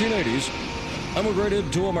early 1980s,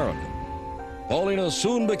 emigrated to America. Paulina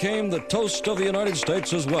soon became the toast of the United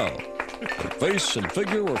States as well. Her face and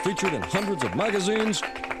figure were featured in hundreds of magazines,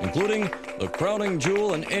 including the crowning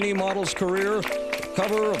jewel in any model's career, the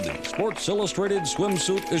cover of the Sports Illustrated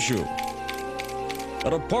swimsuit issue.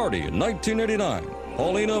 At a party in 1989,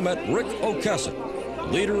 Paulina met Rick Ocasek,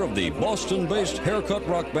 leader of the Boston-based haircut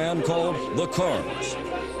rock band called The Cars.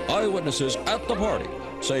 Eyewitnesses at the party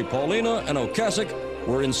say Paulina and Ocasek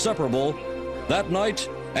were inseparable that night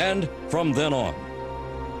and from then on.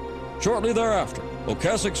 Shortly thereafter,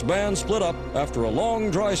 Ocasek's band split up after a long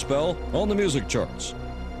dry spell on the music charts.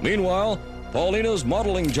 Meanwhile, Paulina's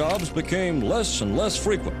modeling jobs became less and less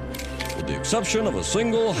frequent. With the exception of a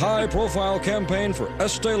single high-profile campaign for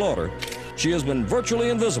Estee Lauder, she has been virtually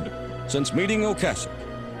invisible since meeting Ocasek.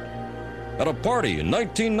 At a party in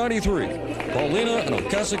 1993, Paulina and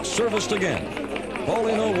Ocasek serviced again.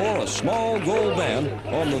 Paulina wore a small gold band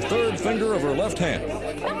on the third finger of her left hand.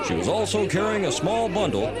 She was also carrying a small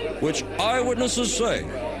bundle, which eyewitnesses say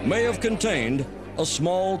may have contained a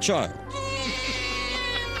small child.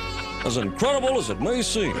 As incredible as it may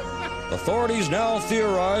seem, authorities now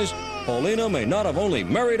theorize Paulina may not have only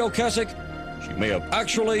married Ocasek, she may have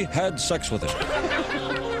actually had sex with him.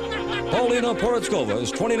 Paulina Porizkova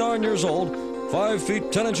is 29 years old, 5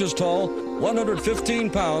 feet 10 inches tall, 115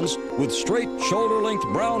 pounds, with straight shoulder-length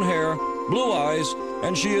brown hair, blue eyes,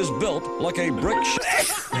 and she is built like a brick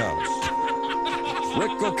house.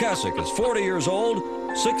 Rick Ocasek is 40 years old,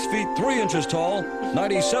 6 feet 3 inches tall,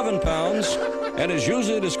 97 pounds, and is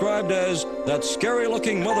usually described as that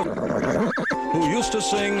scary-looking mother who used to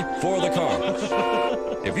sing for the Cars.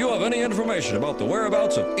 If you have any information about the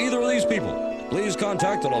whereabouts of either of these people, please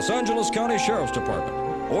contact the Los Angeles County Sheriff's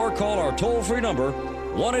Department or call our toll-free number,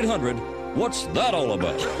 1-800-WHAT's That All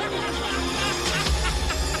About?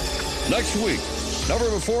 Next week,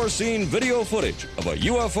 never-before-seen video footage of a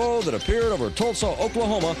UFO that appeared over Tulsa,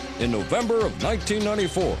 Oklahoma in November of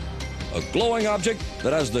 1994. A glowing object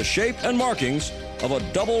that has the shape and markings of a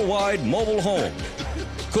double-wide mobile home.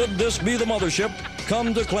 Could this be the mothership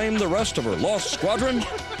come to claim the rest of her lost squadron?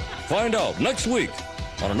 Find out next week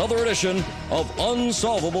on another edition of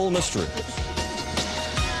Unsolvable Mysteries.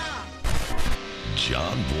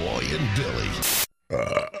 John Boy and Billy.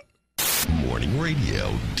 Morning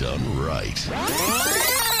radio done right.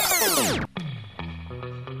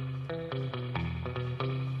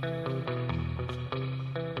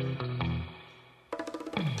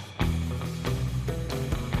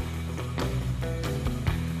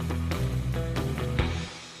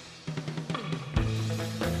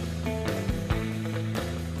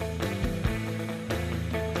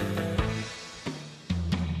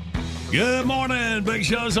 Good morning, Big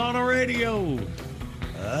Show's on the radio.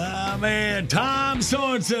 Man, Tom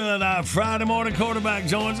Sorensen, our Friday morning quarterback,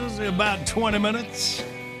 joins us in about 20 minutes.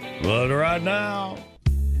 But right now,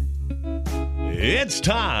 it's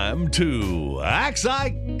time to Act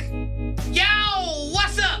Like. Yo,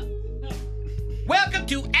 what's up? Welcome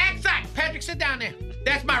to Act Like. Patrick, sit down there.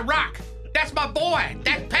 That's my rock. That's my boy.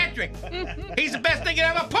 That's Patrick. He's the best thing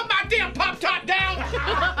that ever. Put my damn Pop-Tart down.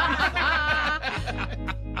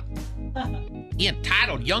 You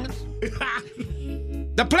entitled youngins.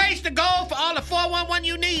 The place to go for all the 411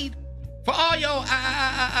 you need. For all your,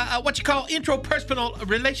 what you call interpersonal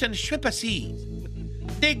relationships.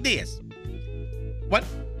 Dig this. What?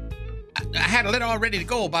 I had a letter all ready to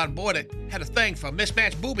go about a boy that had a thing for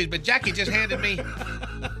mismatched boobies, but Jackie just handed me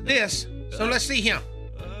this. So let's see him.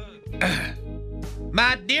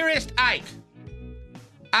 My dearest Ike,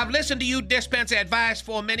 I've listened to you dispense advice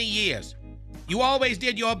for many years. You always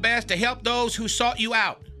did your best to help those who sought you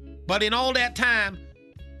out. But in all that time,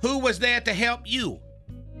 who was there to help you?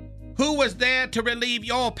 Who was there to relieve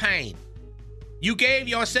your pain? You gave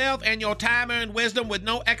yourself and your time-earned wisdom with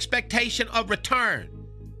no expectation of return.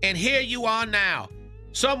 And here you are now.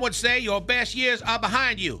 Some would say your best years are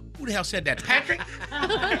behind you. Who the hell said that, Patrick?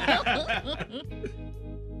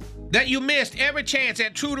 That you missed every chance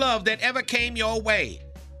at true love that ever came your way.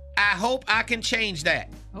 I hope I can change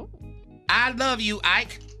that. Oh. I love you,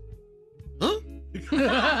 Ike. Huh?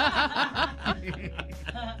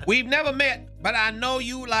 We've never met, but I know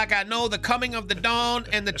you like I know the coming of the dawn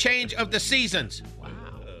and the change of the seasons. Wow.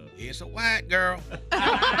 It's a white girl.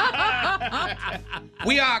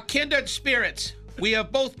 We are kindred spirits. We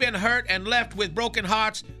have both been hurt and left with broken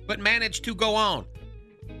hearts, but managed to go on.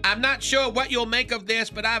 I'm not sure what you'll make of this,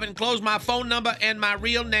 but I've enclosed my phone number and my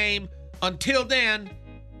real name. Until then,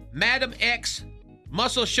 Madam X,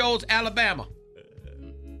 Muscle Shoals, Alabama.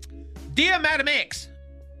 Dear Madam X,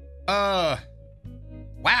 wow.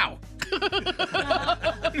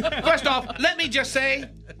 First off, let me just say,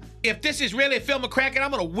 if this is really Phil McCracken,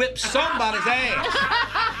 I'm gonna whip somebody's ass.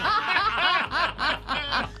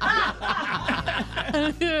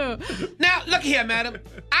 Now, look here, madam.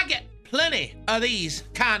 I get plenty of these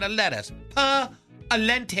kind of letters.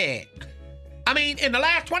 Alente. I mean, in the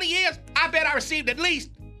last 20 years, I bet I received at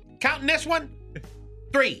least, counting this one,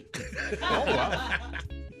 3. Oh, wow.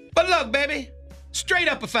 But look, baby, straight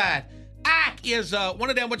up-ified, Ike is one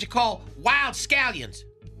of them what you call wild scallions.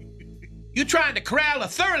 You trying to corral a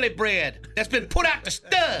thoroughly bred that's been put out to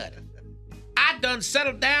stud. I done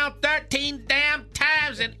settled down 13 damn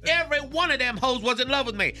times, and every one of them hoes was in love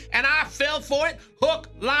with me. And I fell for it, hook,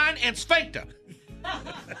 line, and sphincter.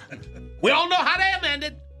 We all know how them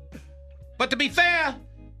ended. But to be fair,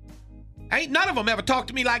 ain't none of them ever talked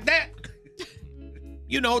to me like that.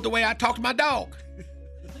 You know, the way I talk to my dog.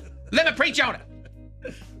 Let me preach on it.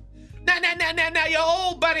 Now, your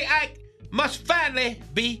old buddy Ike must finally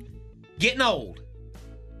be getting old.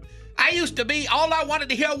 I used to be, all I wanted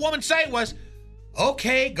to hear a woman say was,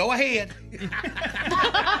 okay, go ahead.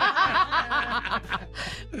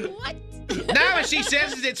 What? Now what she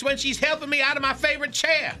says is it's when she's helping me out of my favorite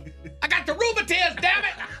chair. I got the rheumatiz, damn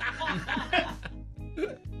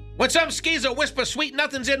it! When some skeezer whispers sweet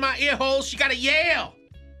nothings in my ear holes, she gotta yell.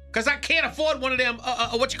 Because I can't afford one of them,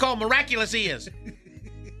 what you call miraculous ears.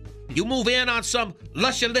 You move in on some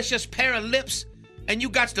luscious pair of lips, and you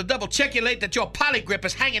got to double-checulate that your polygrip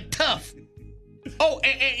is hanging tough. Oh,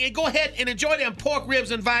 and go ahead and enjoy them pork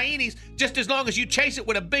ribs and viennies just as long as you chase it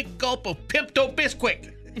with a big gulp of Pimto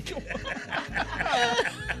Bisquick.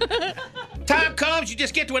 Time comes, you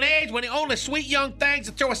just get to an age when the only sweet young things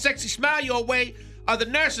that throw a sexy smile your way are the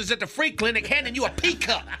nurses at the free clinic handing you a pea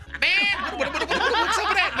cup. Man, what's up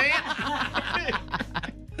with that,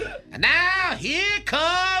 man? And now, here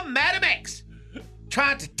come Madam X,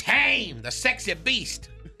 trying to tame the sexy beast.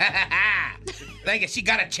 Thinking she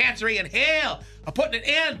got a chancery in hell of putting an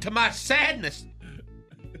end to my sadness.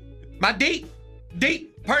 My deep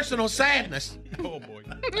personal sadness. Oh, boy.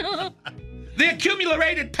 The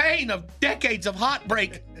accumulated pain of decades of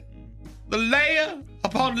heartbreak. The layer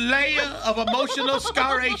upon layer of emotional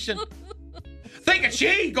scarration. Thinking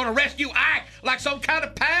she's gonna rescue Ike like some kind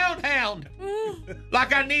of pound hound.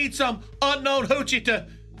 Like I need some unknown hoochie to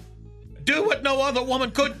do what no other woman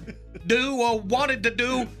could do or wanted to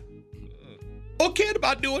do or cared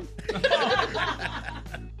about doing.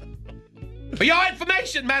 For your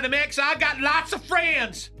information, Madam X, I got lots of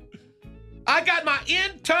friends. I got my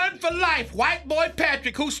intern for life, white boy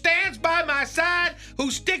Patrick, who stands by my side, who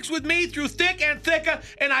sticks with me through thick and thicker,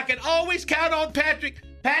 and I can always count on Patrick.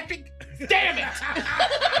 Patrick, damn it!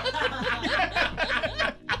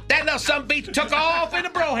 That little sumbitch took off in the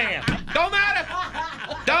broham. Don't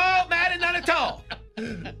matter none at all.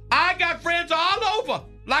 I got friends all over,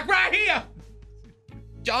 like right here.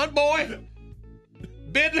 John Boy,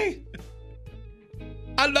 Bentley,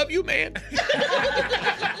 I love you, man.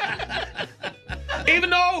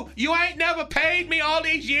 Even though you ain't never paid me all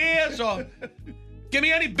these years or give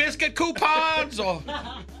me any biscuit coupons or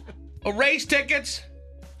race tickets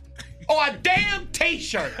or a damn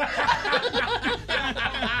t-shirt.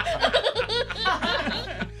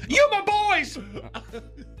 You my boys.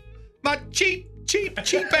 My cheap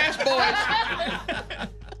ass boys.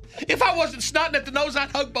 If I wasn't snotting at the nose,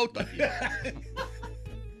 I'd hug both of you.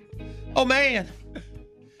 Oh, man.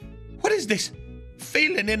 What is this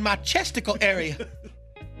feeling in my chesticle area?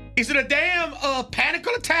 Is it a damn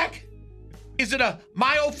panical attack? Is it a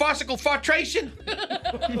myofascial filtration?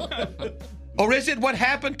 Or is it what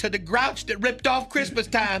happened to the grouch that ripped off Christmas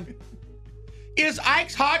time? Is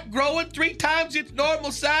Ike's heart growing 3 times its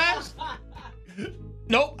normal size?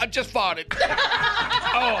 Nope, I just farted.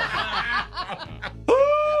 Oh.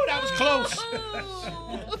 Ooh, that was close.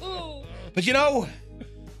 But you know,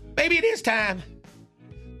 maybe it is time.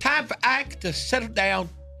 Time for Ike to settle down.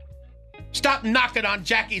 Stop knocking on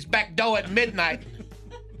Jackie's back door at midnight.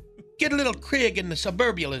 Get a little crib in the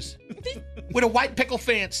suburbulas with a white pickle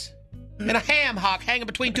fence and a ham hock hanging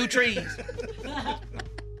between two trees.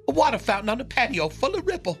 A water fountain on the patio full of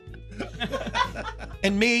ripple.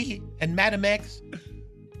 And me and Madam X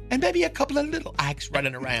and maybe a couple of little Ikes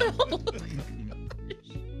running around.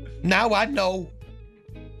 Now I know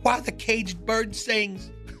why the caged bird sings.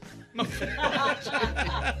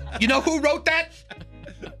 You know who wrote that?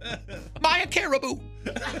 Maya Caribou.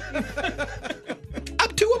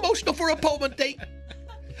 I'm too emotional for a Pullman date.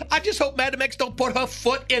 I just hope Madam X don't put her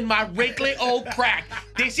foot in my wrinkly old crack.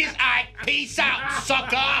 This is Ike. Peace out,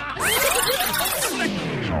 sucker.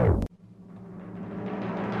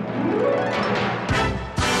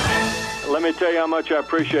 Let me tell you how much I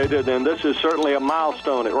appreciate it, and this is certainly a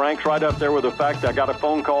milestone. It ranks right up there with the fact I got a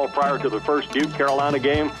phone call prior to the first Duke Carolina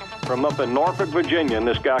game from up in Norfolk, Virginia, and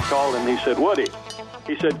this guy called and he said, Woody,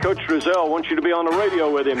 he said, Coach Drizel wants you to be on the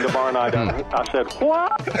radio with him tomorrow night. I said,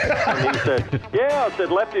 what? And he said, yeah. I said,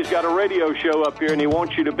 Lefty's got a radio show up here and he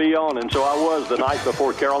wants you to be on. And so I was the night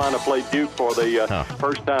before Carolina played Duke for the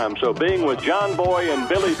first time. So being with John Boy and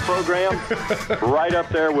Billy's program, right up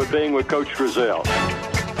there with being with Coach Drizel.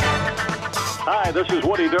 Hi, this is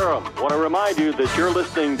Woody Durham. I want to remind you that you're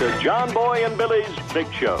listening to John Boy and Billy's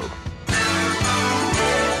Big Show.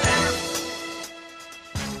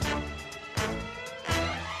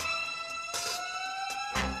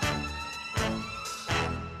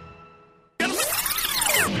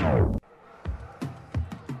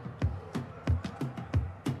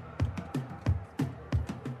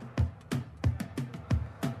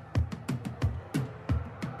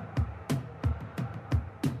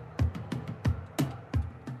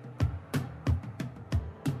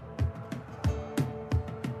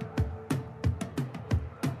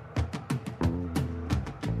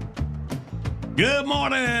 Good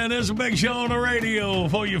morning. This is a Big Show on the radio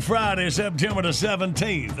for you Friday, September the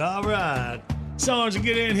 17th. All right. So as you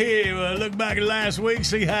get in here, look back at last week,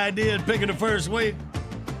 see how I did picking the first week.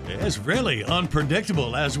 It's really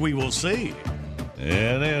unpredictable, as we will see.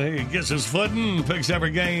 And then he gets his footing, picks every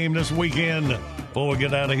game this weekend before we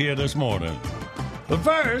get out of here this morning. But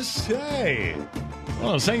first, hey,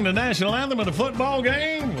 want to sing the national anthem of the football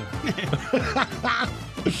game?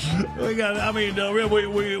 We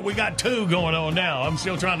got two going on now. I'm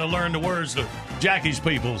still trying to learn the words that Jackie's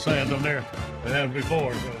people saying them there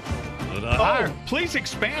before. But, please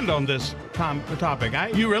expand on this topic.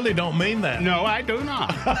 You really don't mean that. No, I do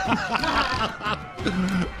not. How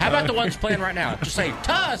about the ones playing right now? Just say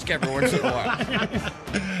Tusk every once in a while.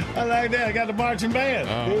 I like that. I got the marching band.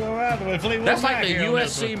 That's like the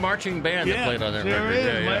USC marching band that played on that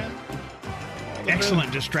record. Man.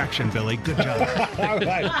 Excellent distraction, Billy. Good job. All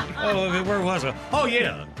right. Oh, where was I? Oh,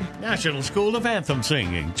 yeah. National School of Anthem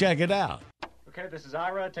Singing. Check it out. Okay, this is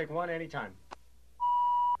Ira. Take one anytime.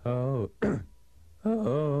 Oh,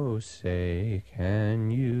 oh, say, can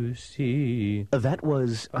you see? That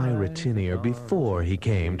was Ira Tinier before he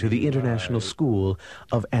came to the International School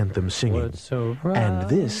of Anthem Singing. And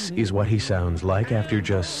this is what he sounds like after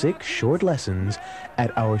just 6 short lessons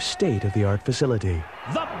at our state-of-the-art facility.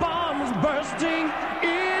 The bombs bursting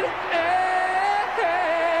in air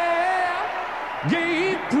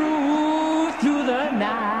gave proof through the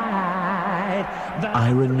night.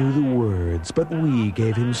 Ira knew the words, but we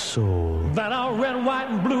gave him soul. That our red, white,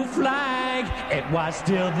 and blue flag, it was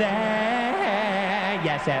still there.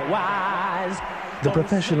 Yes, it was. The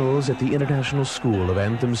professionals at the International School of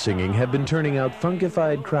Anthem Singing have been turning out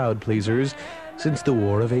funkified crowd pleasers since the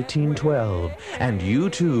War of 1812, and you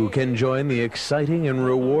too can join the exciting and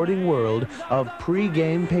rewarding world of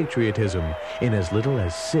pre-game patriotism in as little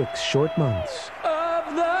as 6 short months.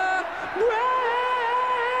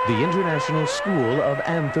 The International School of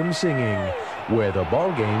Anthem Singing, where the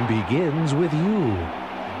ball game begins with you.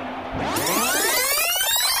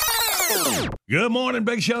 Good morning,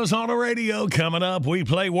 Big Show's on the radio. Coming up, we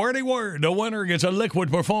play Wordy Word. The winner gets a Liquid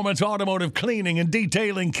Performance automotive cleaning and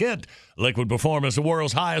detailing kit. Liquid Performance, the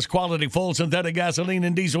world's highest quality full synthetic gasoline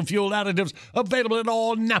and diesel fuel additives, available at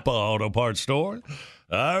all Napa Auto Parts stores.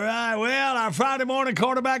 All right, well, our Friday morning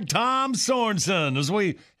quarterback, Tom Sorensen, as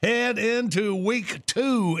we head into week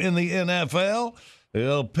 2 in the NFL.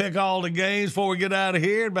 He'll pick all the games before we get out of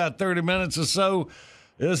here, about 30 minutes or so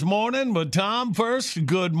this morning. But, Tom, first,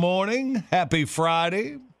 good morning. Happy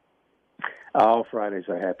Friday. All Fridays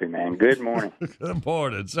are happy, man. Good morning. Good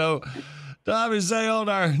morning. So, Tom, you say on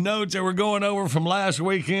our notes that we're going over from last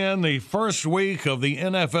weekend, the first week of the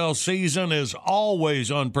NFL season is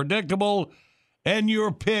always unpredictable. and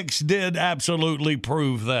your picks did absolutely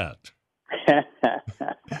prove that.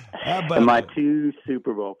 And my two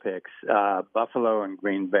Super Bowl picks, Buffalo and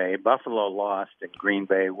Green Bay. Buffalo lost, and Green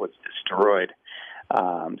Bay was destroyed.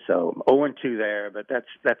 So 0-2 there, but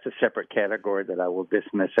that's a separate category that I will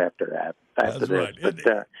dismiss after that. After this, right.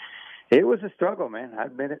 But it was a struggle, man. I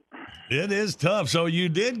admit it. It is tough. So you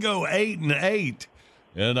did go 8-8.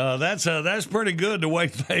 And that's pretty good the way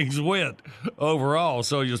things went overall.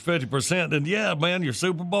 So you're 50%. And, yeah, man, your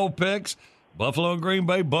Super Bowl picks, Buffalo and Green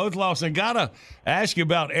Bay both lost. And got to ask you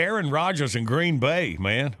about Aaron Rodgers and Green Bay,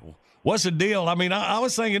 man. What's the deal? I mean, I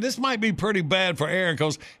was thinking this might be pretty bad for Aaron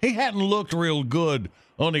because he hadn't looked real good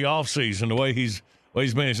on the offseason the way he's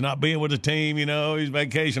been. He's not being with the team, you know. He's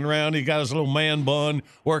vacationing around. He got his little man bun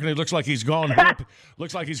working. It looks like he's gone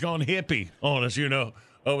hippie on us, you know.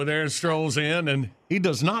 Over there and strolls in, and he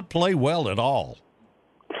does not play well at all.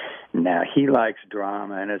 No, he likes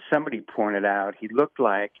drama, and as somebody pointed out, he looked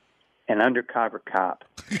like an undercover cop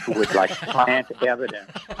who would, like, plant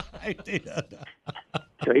evidence. I did.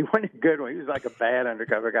 So he wasn't a good one. He was like a bad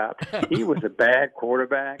undercover cop. He was a bad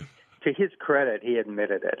quarterback. To his credit, he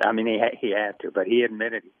admitted it. I mean, he had to, but he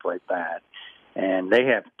admitted he played bad. And they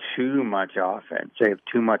have too much offense. They have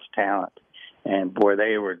too much talent. And, boy,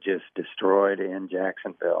 they were just destroyed in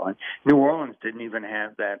Jacksonville. And New Orleans didn't even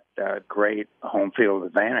have that great home field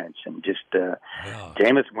advantage. And just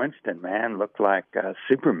Jameis Winston, man, looked like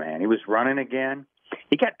Superman. He was running again.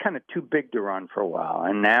 He got kind of too big to run for a while.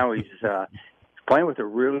 And now he's playing with a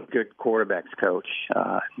really good quarterbacks coach,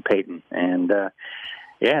 Peyton. And,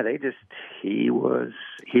 he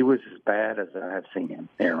was as bad as I have seen him,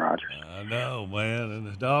 Aaron Rodgers. I know, man,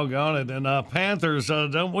 and doggone it. And Panthers,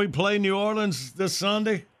 don't we play New Orleans this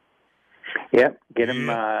Sunday? Yep, get him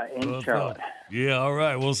in Charlotte. Yeah, all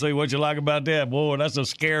right. We'll see what you like about that. Boy, that's a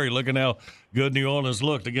scary looking how good New Orleans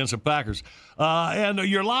looked against the Packers. And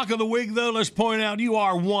your lock of the week, though, let's point out you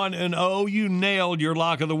are 1-0. You nailed your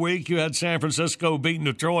lock of the week. You had San Francisco beating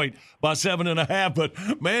Detroit by 7.5.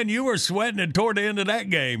 But, man, you were sweating it toward the end of that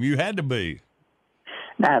game. You had to be.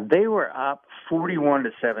 Now, they were up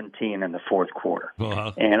 41-17 in the fourth quarter.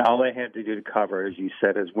 Uh-huh. And all they had to do to cover, as you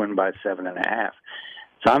said, is win by 7.5.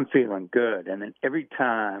 So I'm feeling good. And then every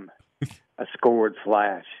time a score would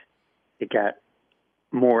flash, it got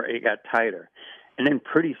tighter. And then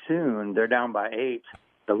pretty soon they're down by 8.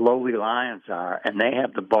 The lowly Lions are, and they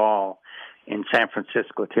have the ball in San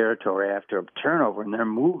Francisco territory after a turnover, and they're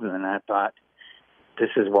moving. And I thought, this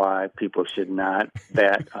is why people should not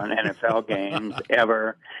bet on NFL games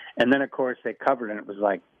ever. And then, of course, they covered it, and it was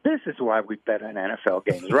like, this is why we bet on NFL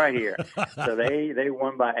games right here. So they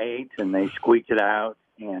won by 8, and they squeaked it out.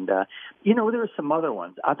 And, there were some other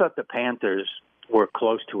ones. I thought the Panthers were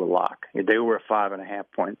close to a lock. They were a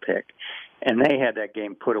 5.5-point pick. And they had that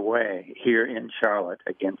game put away here in Charlotte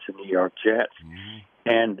against the New York Jets. Mm-hmm.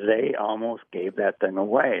 And they almost gave that thing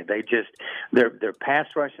away. They just their pass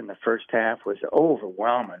rush in the first half was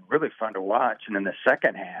overwhelming, really fun to watch. And in the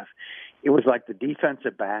second half, it was like the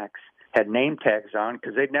defensive backs had name tags on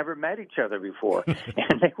because they'd never met each other before,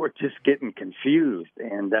 and they were just getting confused.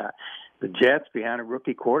 And the Jets, behind a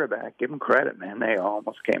rookie quarterback, give them credit, man. They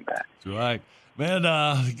almost came back. That's right. Man,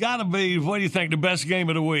 got to be, what do you think, the best game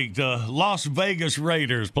of the week? The Las Vegas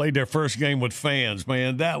Raiders played their first game with fans,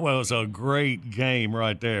 man. That was a great game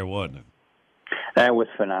right there, wasn't it? That was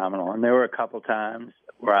phenomenal. And there were a couple times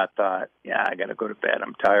where I thought, I got to go to bed.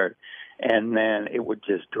 I'm tired. And then it would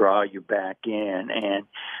just draw you back in. And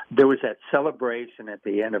there was that celebration at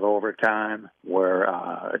the end of overtime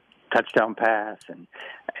where touchdown pass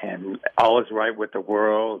and all is right with the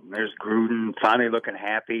world. And there's Gruden finally looking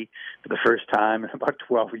happy for the first time in about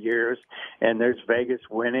 12 years. And there's Vegas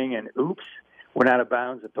winning, and oops, went out of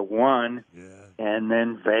bounds at the 1. Yeah. And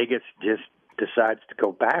then Vegas just decides to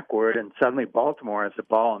go backward, and suddenly Baltimore has the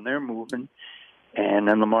ball and they're moving. And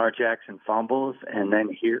then Lamar Jackson fumbles, and then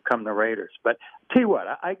here come the Raiders. But I'll tell you what,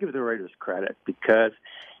 I give the Raiders credit because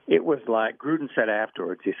it was like Gruden said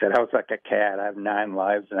afterwards. He said, I was like a cat. I have 9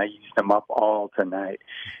 lives, and I used them up all tonight.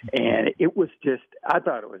 And it was just, I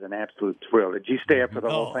thought it was an absolute thrill. Did you stay up for the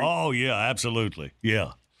whole thing? Oh, yeah, absolutely.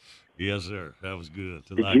 Yeah. Yes, sir. That was good.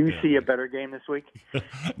 Did you see a better game this week?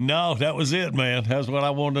 No, that was it, man. That's what I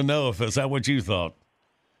wanted to know. Is that what you thought?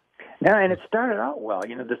 No, and it started out well.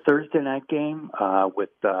 The Thursday night game with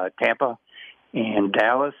Tampa and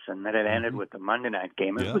Dallas, and then it ended with the Monday night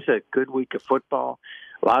game. It was a good week of football,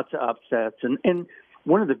 lots of upsets. And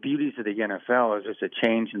one of the beauties of the NFL is there's a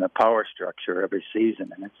change in the power structure every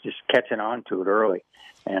season, and it's just catching on to it early.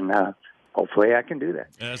 And hopefully I can do that.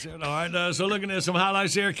 That's it. All right, so looking at some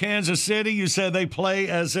highlights here. Kansas City, you said they play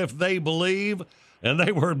as if they believe. and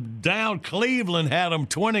they were down. Cleveland had them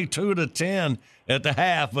 22-10 at the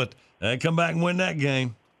half, but they come back and win that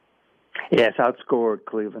game. Yes, outscored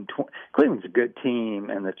Cleveland. Cleveland's a good team,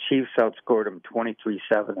 and the Chiefs outscored them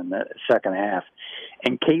 23-7 in the second half.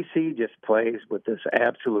 And KC just plays with this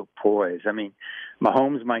absolute poise. I mean,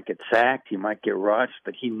 Mahomes might get sacked, he might get rushed,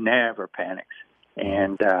 but he never panics.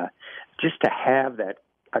 And just to have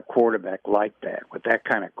a quarterback like that, with that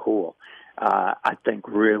kind of cool, I think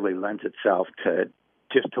really lends itself to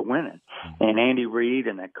winning. And Andy Reid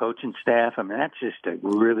and that coaching staff, I mean, that's just a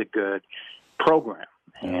really good program.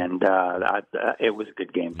 And it was a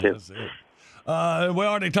good game, too. We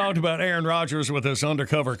already talked about Aaron Rodgers with this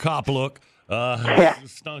undercover cop look.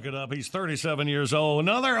 Stunk it up. He's 37 years old.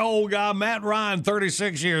 Another old guy, Matt Ryan,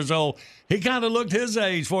 36 years old. He kind of looked his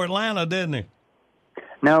age for Atlanta, didn't he?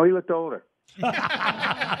 No, he looked older.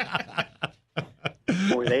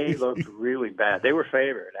 Boy, they looked really bad. They were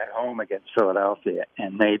favored at home against Philadelphia,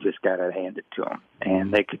 and they just got it handed to them.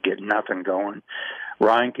 And they could get nothing going.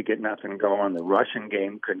 Ryan could get nothing going. The Russian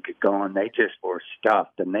game couldn't get going. They just were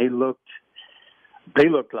stuffed, and they looked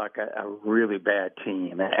like a really bad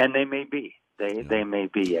team, and they may be. They may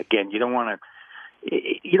be. Again, you don't want to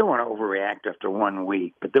overreact after 1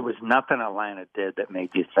 week, but there was nothing Atlanta did that made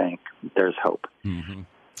you think there's hope. Mm-hmm.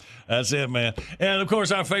 That's it, man. And, of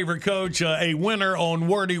course, our favorite coach, a winner on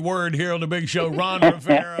Wordy Word here on the Big Show, Ron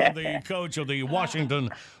Rivera, the coach of the Washington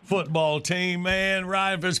football team. Man,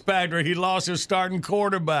 Ryan Fitzpatrick, he lost his starting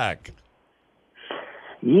quarterback.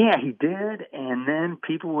 Yeah, he did. And then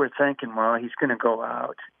people were thinking, well, he's going to go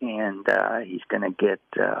out and he's going to get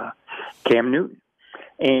Cam Newton.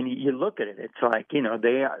 And you look at it, it's like,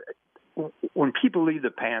 they are. When people leave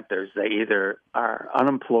the Panthers, they either are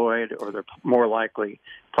unemployed or they're more likely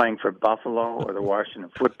playing for Buffalo or the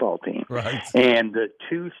Washington football team. Right. And the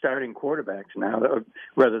two starting quarterbacks now,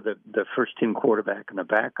 rather the first-team quarterback and the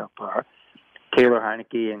backup, are Taylor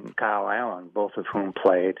Heineke and Kyle Allen, both of whom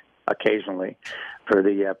played occasionally for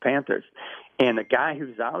the Panthers. And the guy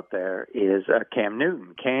who's out there is Cam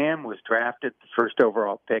Newton. Cam was drafted the first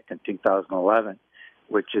overall pick in 2011.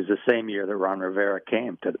 Which is the same year that Ron Rivera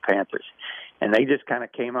came to the Panthers. And they just kind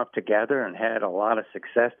of came up together and had a lot of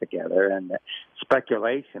success together. And the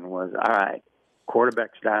speculation was, all right,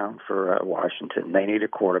 quarterback's down for Washington. They need a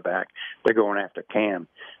quarterback. They're going after Cam.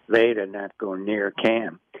 They did not go near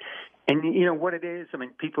Cam. And you know what it is? I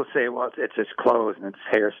mean, people say, well, it's his clothes and it's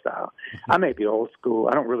his hairstyle. I may be old school.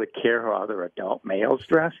 I don't really care how other adult males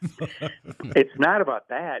dress. It's not about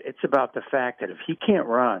that. It's about the fact that if he can't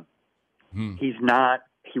run,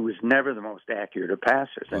 he was never the most accurate of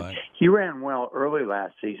passers. And he ran well early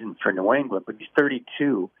last season for New England, but he's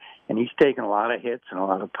 32, and he's taken a lot of hits and a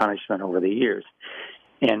lot of punishment over the years.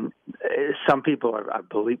 And some people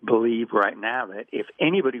believe right now that if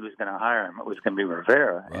anybody was going to hire him, it was going to be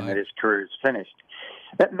Rivera, and that his career is finished.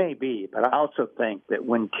 That may be, but I also think that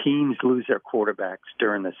when teams lose their quarterbacks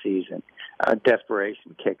during the season,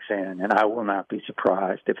 desperation kicks in, and I will not be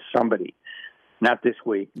surprised if somebody, not this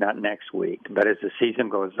week, not next week, but as the season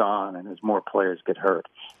goes on and as more players get hurt,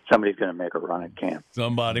 somebody's going to make a run at Cam.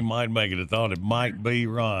 Somebody might make it. I thought it might be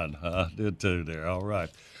Ron. I did too there. All right.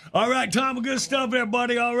 All right, time for good stuff,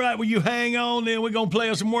 everybody. All right, well, you hang on, then we're going to play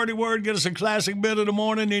us some wordy word, get us a classic bit of the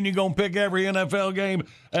morning, then you're going to pick every NFL game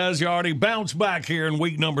as you already bounce back here in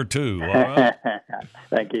week number 2. All right?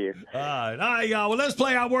 Thank you. All right, y'all. Well, let's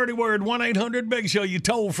play our wordy word. 1-800-BIG-SHOW. You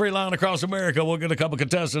toll-free line across America. We'll get a couple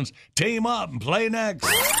contestants. Team up and play next.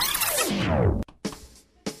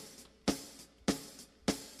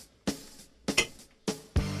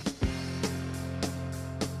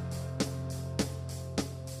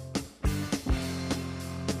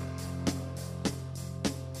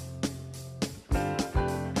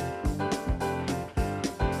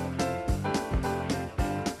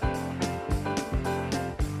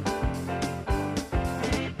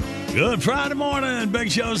 Good Friday morning. Big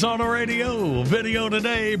Show's on the radio. Video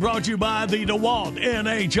today brought to you by the DeWalt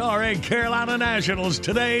NHRA Carolina Nationals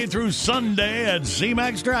today through Sunday at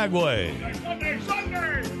CMAX Dragway.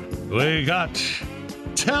 Sunday. We got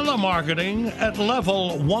telemarketing at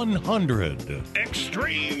level 100.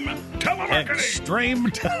 Extreme telemarketing. Extreme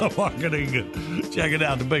telemarketing. Check it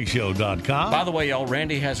out at thebigshow.com. By the way, y'all,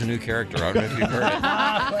 Randy has a new character. I don't know if you've heard it.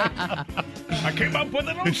 I came up with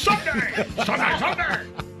it on Sunday. Sunday.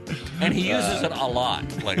 And he uses it a lot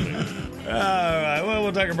lately. All right, well,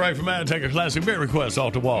 we'll take a break from that and take a classic bit request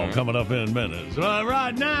off the wall coming up in minutes. All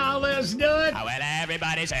right, now let's do it. Well,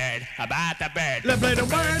 everybody's heard about the bird. Let's play the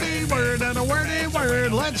wordy word and a wordy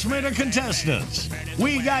word. Let's meet the contestants.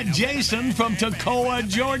 We got Jason from Toccoa,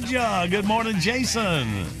 Georgia. Good morning,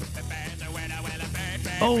 Jason.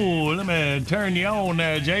 Oh, let me turn you on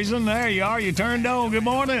there, Jason. There you are. You turned on. Good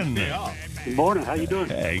morning. Yeah. Good morning. How you doing?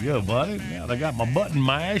 Hey, good, buddy. Now I got my button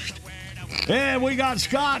mashed. And we got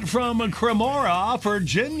Scott from Cremora,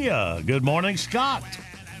 Virginia. Good morning, Scott.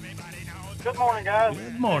 Good morning, guys.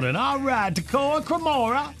 Good morning. All right, Toccoa,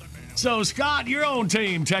 Cremora. So, Scott, you're on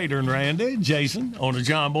Team Tater and Randy. Jason, on the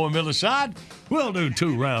John Boy and Billy side. We'll do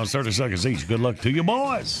 2 rounds, 30 seconds each. Good luck to you,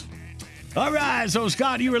 boys. All right, so,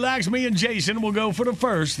 Scott, you relax. Me and Jason will go for the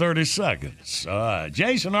first 30 seconds. All right,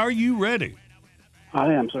 Jason, are you ready?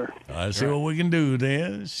 I am, sir. Let's see what we can do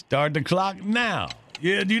then. Start the clock now.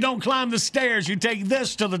 You don't climb the stairs. You take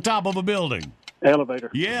this to the top of a building. Elevator.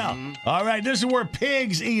 Yeah. All right, this is where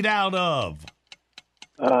pigs eat out of.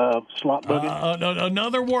 Slot bucket.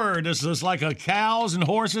 Another word. This is like a cows and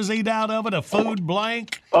horses eat out of it. A food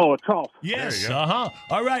blank. Oh, a trough. Yes. All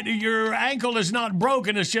right. Your ankle is not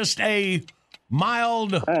broken. It's just a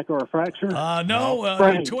mild crack or a fracture.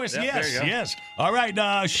 No. Twist. Yep, yes. All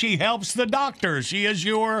right. She helps the doctor. She is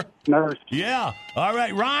your nurse. Yeah. All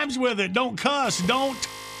right. Rhymes with it. Don't cuss. Don't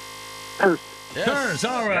curse. Yes. Curse.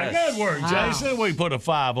 All right. Yes. Good work, Jason. We put a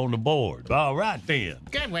 5 on the board. All right, then.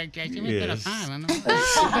 Good work, Jason. We put a 5 on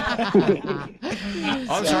the board.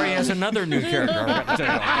 I'm sorry. He has another new character.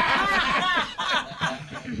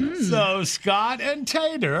 So, Scott and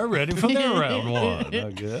Tater are ready for their round 1,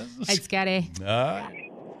 I guess. Hey, Scotty. All right.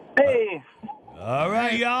 Hey. All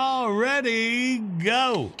right, y'all. Ready?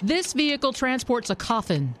 Go. This vehicle transports a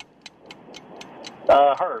coffin.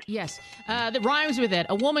 Hearse. Yes. That rhymes with it.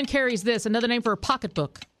 A woman carries this. Another name for a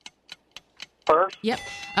pocketbook. Purse. Yep.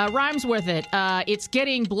 Rhymes with it. It's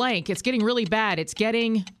getting blank. It's getting really bad. It's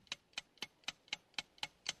getting...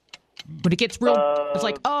 When it gets real... it's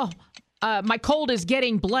like, my cold is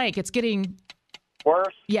getting blank. It's getting...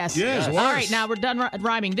 Worse? Yes. Yes, worse. All right, now we're done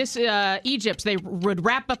rhyming. This, Egypt, they would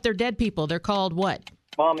wrap up their dead people. They're called what?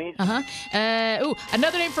 Mummies.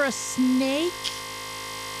 Another name for a snake?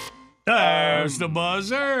 There's the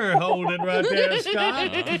buzzer. Hold it right there,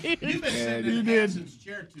 Scott. You've been sitting in Hanson's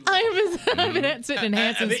chair too long. I've been sitting in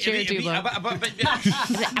Hanson's chair too long.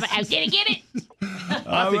 I didn't get it.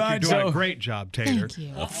 I think you're doing a great job, Tater.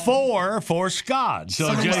 Thank you. 4 for Scott. So,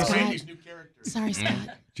 Sorry, Jason. Scott. Sorry, Scott.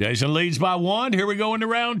 Jason leads by 1. Here we go into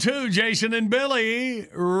round 2. Jason and Billy,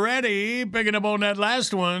 ready. Picking up on that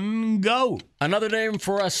last one. Go. Another name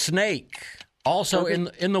for a snake. Also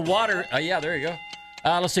in the water. Yeah, there you go.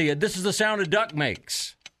 Let's see. This is the sound a duck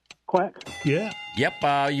makes. Quack. Yeah. Yep.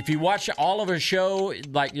 If you watch all of a show,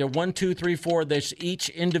 like 1, 2, 3, 4, there's each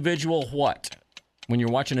individual what? When you're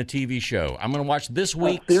watching a TV show. I'm going to watch this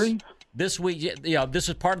week's series. This week, yeah, this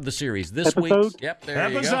is part of the series. This Episode? week's, yep, there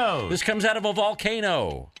you go. This comes out of a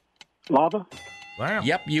volcano. Lava. Wow.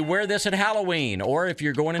 Yep, you wear this at Halloween, or if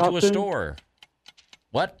you're going into a store.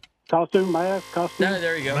 What? Costume, mask, costume. No,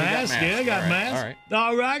 there you go. Mask, yeah, got mask.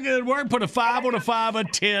 All right, good work. Put a 5 on a 5, a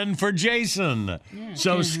 10 for Jason. Yeah,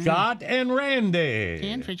 so, Scott and Randy.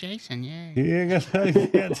 10 for Jason, yeah.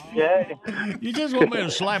 You just want me to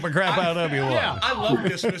slap a crap out of you. Yeah, I love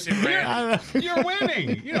dismissing Randy. You're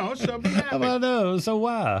winning. So be happy. I know. So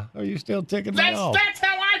why are you still ticking me off? That's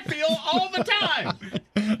how I feel all the time.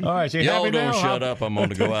 All right, so you y'all happy don't now, shut up. I'm going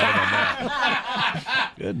to go out on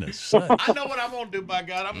that. Goodness. I know what I'm going to do, by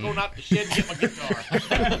God. I'm going out the shed and get my guitar.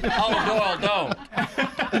 Oh,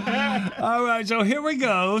 don't. All right, so here we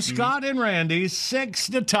go. Scott and Randy, 6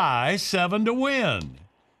 to tie, 7 to win.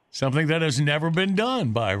 Something that has never been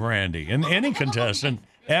done by Randy and any contestant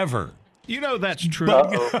ever. That's true.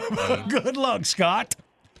 Good luck, Scott.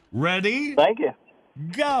 Ready? Thank you.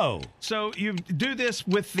 Go. So you do this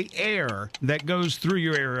with the air that goes through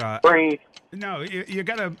your breathe. No, you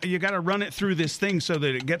gotta run it through this thing so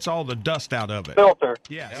that it gets all the dust out of it. Filter.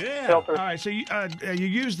 Yes. Yeah. Filter. All right. So you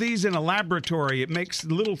use these in a laboratory. It makes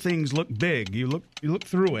little things look big. You look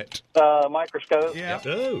through it. Microscope. Yeah.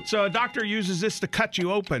 Oh. So a doctor uses this to cut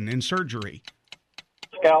you open in surgery.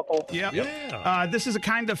 Scalpel. Yep. Yeah. This is a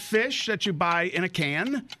kind of fish that you buy in a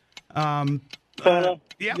can. Tuna.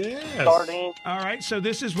 Yep. Yes. Sardine. All right. So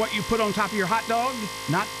this is what you put on top of your hot dog.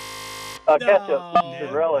 Not.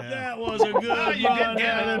 Ketchup. Relish. That was a good you did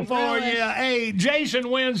get run it. for you. Hey, Jason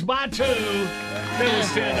wins by 2. It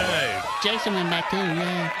was 10 to 8. Jason went back too,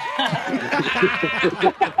 yeah.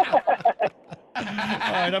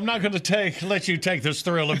 All right, I'm not going to let you take this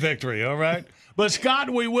thrill of victory, all right? But, Scott,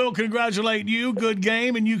 we will congratulate you. Good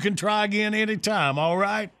game, and you can try again anytime, all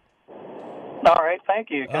right? All right,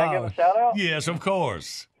 thank you. Can I give a shout-out? Yes, of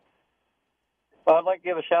course. Well, I'd like to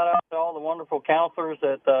give a shout-out to all the wonderful counselors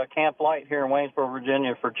at Camp Light here in Waynesboro,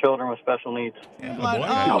 Virginia for children with special needs.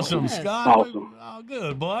 Awesome, Scott. Awesome. Oh,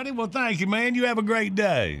 good, buddy. Well, thank you, man. You have a great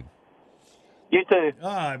day. You too. All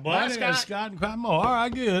right, boy. Bye, There's Scott. Scott and Crime More. All right,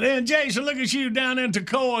 good. And Jason, look at you down in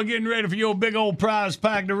Toccoa getting ready for your big old prize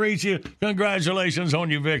pack to reach you. Congratulations on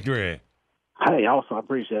your victory. Hey, also, I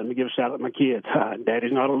appreciate it. Let me give a shout out to my kids.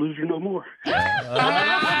 Daddy's not a loser no more.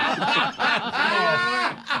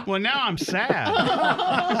 Well, now I'm sad.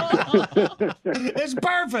 It's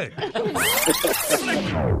perfect.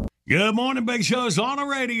 Good morning, Big Show's on the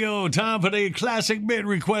radio. Time for the classic bit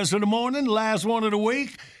request of the morning. Last one of the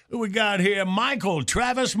week. Who we got here? Michael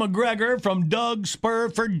Travis McGregor from Doug Spur,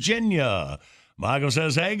 Virginia. Michael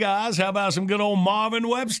says, hey, guys, how about some good old Marvin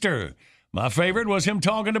Webster? My favorite was him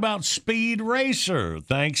talking about Speed Racer.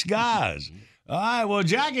 Thanks, guys. All right, well,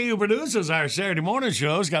 Jackie, who produces our Saturday morning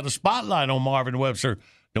show, has got the spotlight on Marvin Webster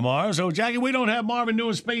tomorrow. So, Jackie, we don't have Marvin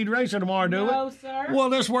doing Speed Racer tomorrow, do we? No, sir. Well,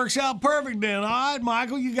 this works out perfect then. All right,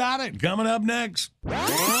 Michael, you got it. Coming up next.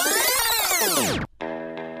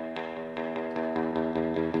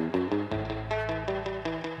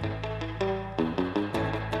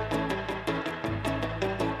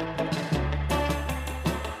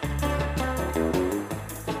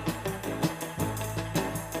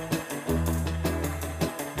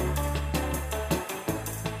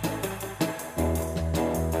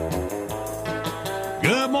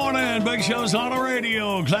 Good morning, Big Show's on the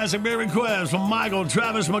radio. Classic beer request from Michael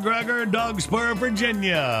Travis McGregor, Doug Spur,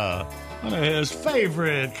 Virginia. One of his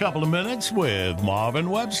favorite couple of minutes with Marvin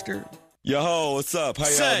Webster. Yo, what's up? How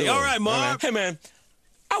y'all doing? All right, Marv. All right. Hey, man.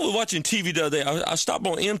 I was watching TV the other day. I stopped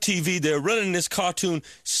on MTV. They're running this cartoon,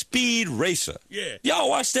 Speed Racer. Yeah. Y'all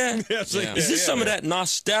watch that? Yes, yeah. Is this some of that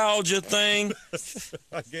nostalgia thing?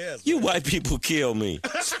 I guess. You white people kill me.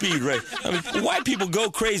 Speed Racer. I mean, white people go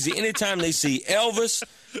crazy anytime they see Elvis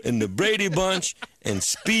and the Brady Bunch and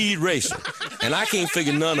Speed Racer. And I can't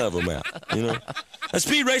figure none of them out, you know? A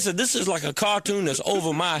Speed Racer, this is like a cartoon that's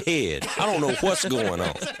over my head. I don't know what's going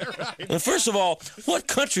on. And first of all, what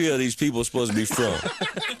country are these people supposed to be from?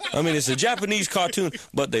 I mean, it's a Japanese cartoon,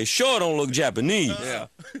 but they sure don't look Japanese. Yeah.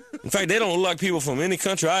 In fact, they don't look like people from any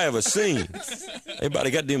country I ever seen.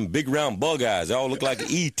 Everybody got them big round bug eyes. They all look like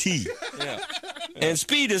E.T. Yeah. And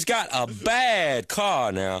Speed has got a bad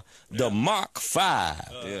car now, the Mach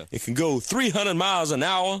 5. Yeah. It can go 300 miles an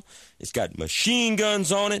hour. It's got machine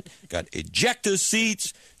guns on it, got ejector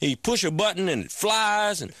seats. You push a button and it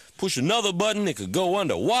flies, and push another button, it could go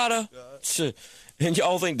underwater. And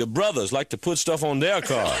y'all think the brothers like to put stuff on their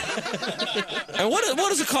car. And what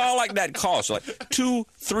does a car like that cost? Like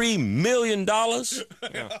 $2-3 million?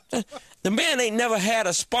 Yeah. The man ain't never had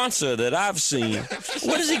a sponsor that I've seen.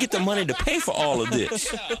 Where does he get the money to pay for all of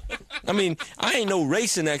this? I mean, I ain't no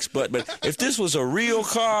racing expert, but if this was a real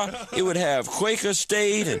car, it would have Quaker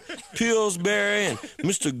State and Pillsbury and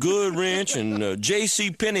Mr. Goodwrench and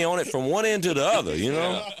J.C. Penney on it from one end to the other, you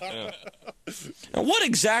know? Yeah. Now, what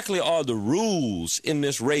exactly are the rules in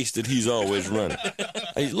this race that he's always running?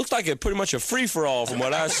 It looks like pretty much a free-for-all from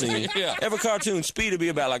what I've seen. Yeah. Every cartoon Speed will be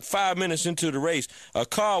about like 5 minutes into the race. A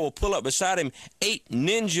car will pull up beside him, 8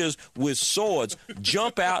 ninjas with swords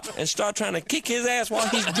jump out and start trying to kick his ass while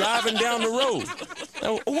he's driving down the road.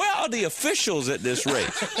 Now, where are the officials at this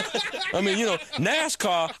race? I mean, you know,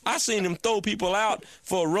 NASCAR, I seen them throw people out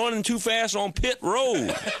for running too fast on pit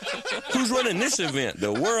road. Who's running this event?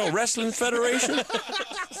 The World Wrestling Federation?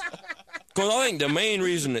 Because I think the main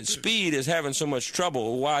reason that Speed is having so much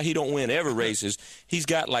trouble, why he don't win every race, is he's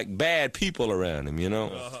got, like, bad people around him, you know?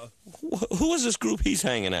 Who is this group he's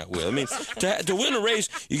hanging out with? I mean, to win a race,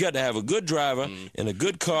 you got to have a good driver and a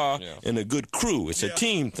good car and a good crew. It's a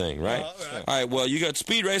team thing, right? All right, well, you got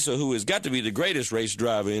Speed Racer, who has got to be the greatest race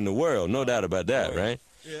driver in the world, no doubt about that, right?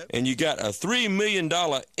 Yep. And you got a $3 million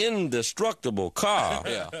indestructible car.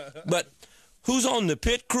 Yeah. But who's on the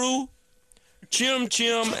pit crew? Chim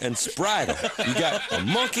Chim and Spraggle. You got a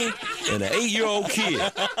monkey and an 8-year-old kid.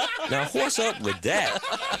 Now, what's up with that?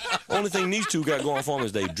 Only thing these two got going for them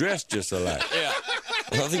is they dress just alike. Yeah.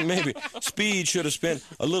 I think maybe Speed should have spent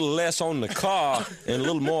a little less on the car and a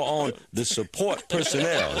little more on the support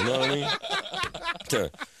personnel. You know what I mean?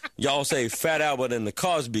 Y'all say Fat Albert and the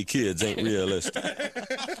Cosby Kids ain't realistic.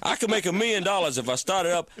 I could make $1 million if I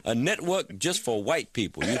started up a network just for white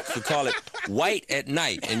people. You could call it White at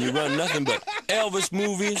Night, and you run nothing but Elvis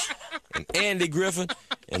movies and Andy Griffin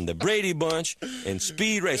and the Brady Bunch and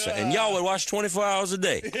Speed Racer, and y'all would watch 24 hours a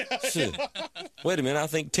day. Shit. Wait a minute, I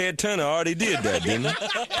think Ted Turner already did that, didn't he?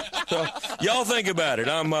 So, y'all think about it.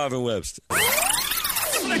 I'm Marvin Webster.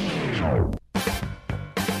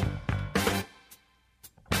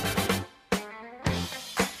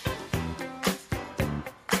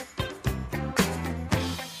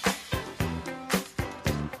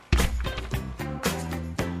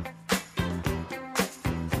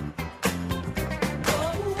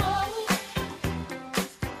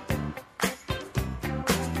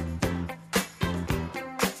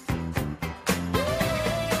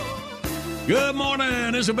 Good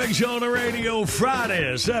morning. It's a big show on the radio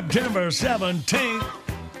Friday, September 17th.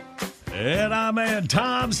 And our man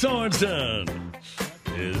Tom Sorensen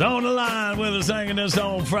is on the line with us singing this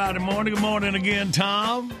on Friday morning. Good morning again,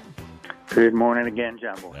 Tom. Good morning again,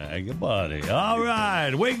 John Boy. Hey, good buddy. All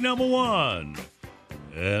right, week number 1.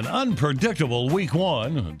 An unpredictable week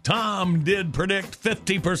 1. Tom did predict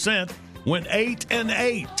 50%, went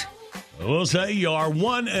 8-8. We'll say you are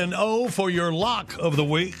 1-0 for your lock of the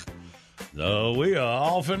week. So we are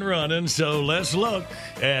off and running, so let's look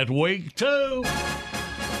at week 2.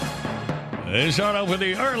 They start off with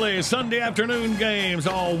the early Sunday afternoon games,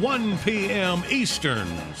 all 1 p.m. Eastern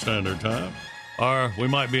Standard Time. Or we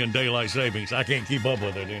might be in daylight savings. I can't keep up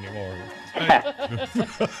with it anymore.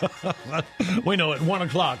 We know at 1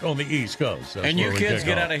 o'clock on the East Coast. And you kids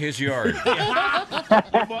get out of his yard.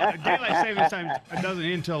 Daylight savings time doesn't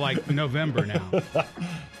end until like November now.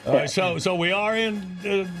 So we are in.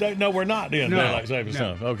 No, we're not in daylight savings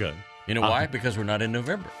time. Okay. You know why? Because we're not in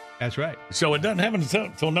November. That's right. So it doesn't happen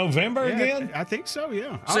until November again? I think so,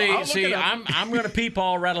 yeah. See, I'm going to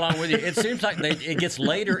peepaw right along with you. It seems like it gets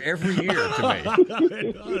later every year to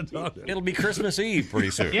me. It'll be Christmas Eve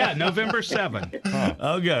pretty soon. Yeah, November 7th. Okay,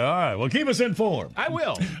 all right. Well, keep us informed. I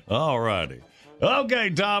will. All righty.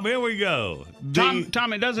 Okay, Tom, here we go.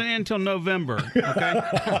 Tom, it doesn't end until November,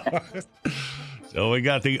 okay? So we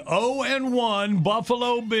got the 0-1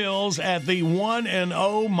 Buffalo Bills at the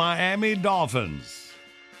 1-0 Miami Dolphins.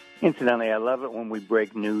 Incidentally, I love it when we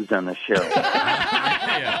break news on the show. Right.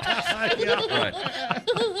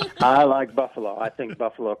 I like Buffalo. I think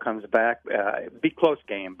Buffalo comes back. Be a close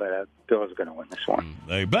game, but Bills are going to win this one.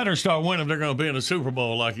 They better start winning if they're going to be in the Super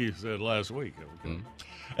Bowl, like you said last week. Okay.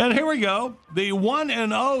 And here we go. The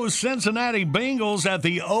 1-0 Cincinnati Bengals at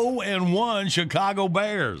the 0-1 Chicago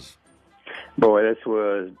Bears. Boy, this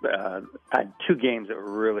was I had 2 games that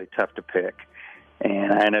were really tough to pick.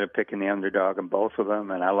 And I ended up picking the underdog in both of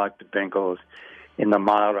them, and I like the Bengals in the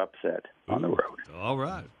mild upset on the road. All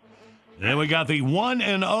right. Then we got the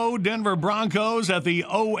 1-0 Denver Broncos at the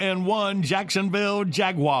 0-1 Jacksonville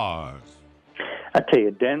Jaguars. I tell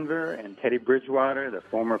you, Denver and Teddy Bridgewater, the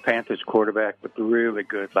former Panthers quarterback, looked really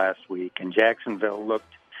good last week, and Jacksonville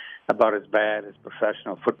looked about as bad as a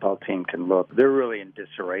professional football team can look. They're really in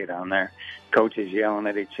disarray down there. Coaches yelling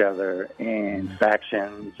at each other and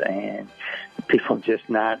factions and people just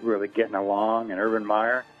not really getting along. And Urban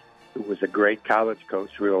Meyer, who was a great college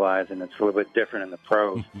coach, realizing it's a little bit different in the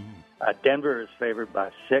pros. Denver is favored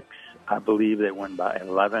by 6. I believe they win by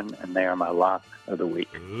 11, and they are my lock of the week.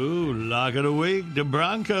 Ooh, lock of the week, the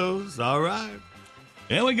Broncos. All right.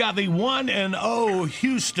 And we got the 1-0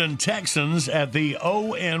 Houston Texans at the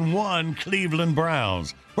 0-1 Cleveland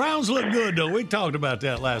Browns. Browns look good, though. We talked about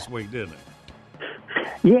that last week, didn't we?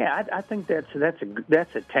 Yeah, I think that's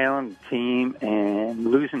a talented team, and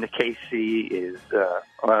losing to KC is it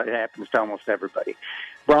happens to almost everybody.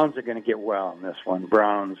 Browns are going to get well in this one.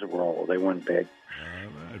 Browns roll; they win big.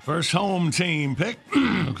 All right. First home team pick,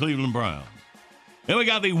 Cleveland Browns. Then we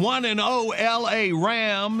got the 1-0 L.A.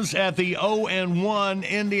 Rams at the 0-1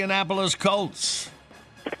 Indianapolis Colts.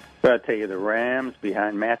 But I tell you, the Rams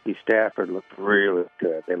behind Matthew Stafford look really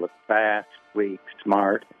good. They look fast, weak,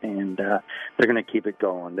 smart, and they're going to keep it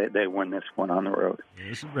going. They win this one on the road.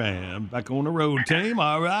 Yes, Rams back on the road team.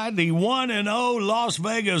 All right, the 1-0 Las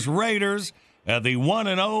Vegas Raiders at the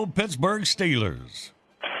 1-0 Pittsburgh Steelers.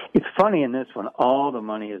 It's funny in this one, all the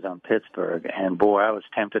money is on Pittsburgh, and boy, I was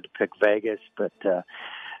tempted to pick Vegas, but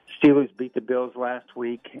Steelers beat the Bills last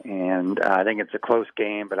week, and I think it's a close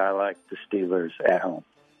game, but I like the Steelers at home.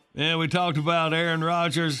 Yeah, we talked about Aaron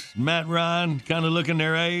Rodgers, Matt Ryan, kind of looking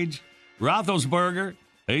their age. Roethlisberger,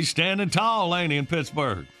 he's standing tall, ain't he, in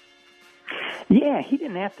Pittsburgh? Yeah, he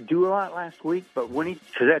didn't have to do a lot last week, but because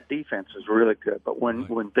that defense was really good. But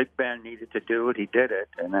when Big Ben needed to do it, he did it,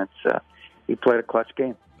 and he played a clutch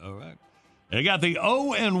game. All right. They got the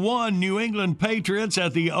 0-1 New England Patriots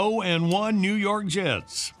at the 0-1 New York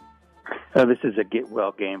Jets. This is a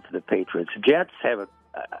get-well game for the Patriots. Jets have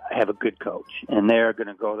a good coach, and they're going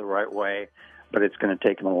to go the right way, but it's going to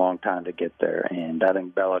take them a long time to get there. And I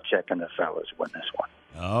think Belichick and the fellas win this one.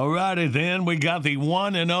 All righty, then. We got the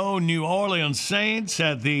 1-0 New Orleans Saints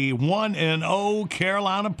at the 1-0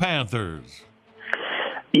 Carolina Panthers.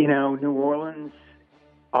 You know, New Orleans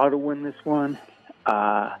ought to win this one.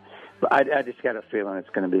 I just got a feeling it's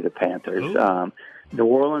going to be the Panthers. New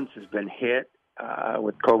Orleans has been hit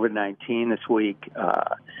with COVID-19 this week.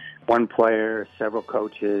 One player, several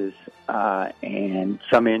coaches, and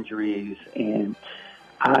some injuries. And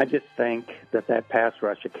I just think that pass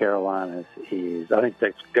rush of Carolina's I think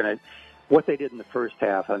that's going to what they did in the first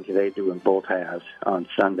half, I think they do in both halves on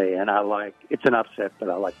Sunday. And it's an upset, but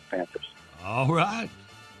I like the Panthers. All right.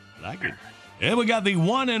 Like it. And we got the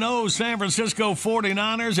 1-0 San Francisco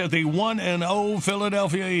 49ers at the 1-0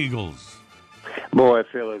 Philadelphia Eagles. Boy,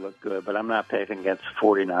 Philly looked good, but I'm not picking against the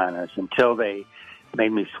 49ers. Until they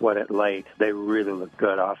made me sweat it late, they really looked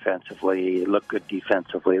good offensively, looked good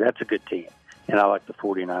defensively. That's a good team, and I like the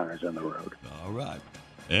 49ers on the road. All right.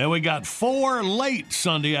 And we got 4 late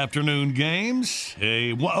Sunday afternoon games.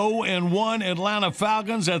 A 0-1 Atlanta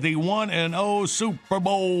Falcons at the 1-0 Super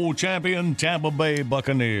Bowl champion Tampa Bay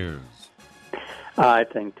Buccaneers. I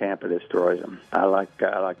think Tampa destroys them. I like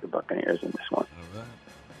the Buccaneers in this one. All right.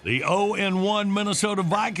 The 0-1 Minnesota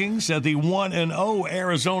Vikings at the 1-0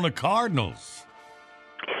 Arizona Cardinals.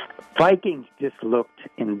 Vikings just looked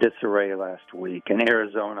in disarray last week, and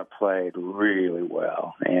Arizona played really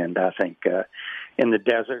well. And I think in the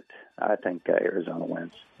desert, I think Arizona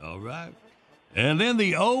wins. All right. And then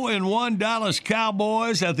the 0-1 Dallas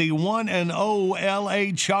Cowboys at the 1-0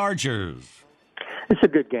 L.A. Chargers. It's a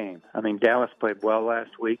good game. I mean, Dallas played well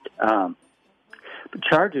last week. The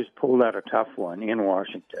Chargers pulled out a tough one in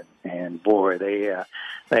Washington, and boy, they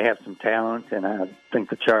have some talent, and I think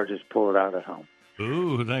the Chargers pull it out at home.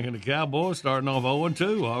 Ooh, thinking the Cowboys starting off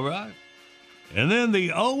 0-2. All right. And then the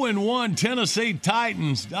 0-1 Tennessee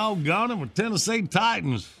Titans. Doggone it, with Tennessee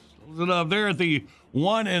Titans. Those it up there at the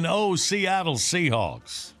 1-0 Seattle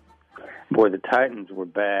Seahawks. Boy, the Titans were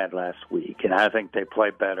bad last week, and I think they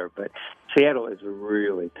play better, but Seattle is a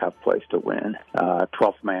really tough place to win,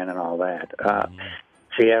 12th man and all that.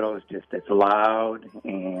 Seattle is it's loud,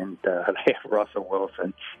 and they have Russell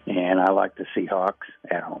Wilson, and I like the Seahawks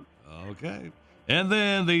at home. Okay. And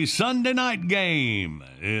then the Sunday night game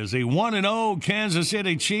is the 1-0 Kansas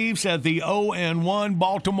City Chiefs at the 0-1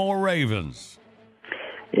 Baltimore Ravens.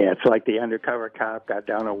 Yeah, it's like the undercover cop got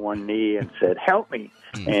down on one knee and said, "Help me."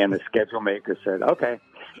 And the schedule maker said, "Okay."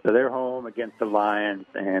 So they're home against the Lions,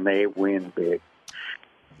 and they win big.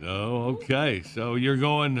 Oh, okay. So you're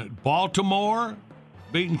going Baltimore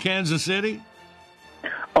beating Kansas City?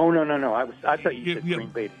 Oh, no. I thought you said Green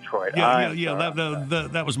Bay, Detroit.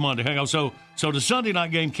 That was Monday. Hang on. So the Sunday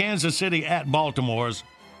night game, Kansas City at Baltimore's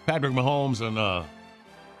Patrick Mahomes and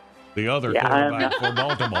the other quarterback for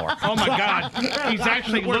Baltimore. Oh, my God. He's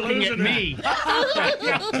actually looking at me.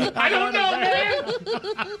 I don't know, man.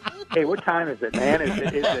 Hey, what time is it, man?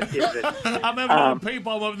 Is it? I'm having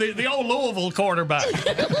people, the old Louisville quarterback.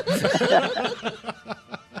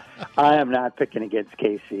 I am not picking against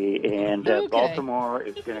KC, and Baltimore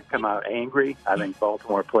is going to come out angry. I think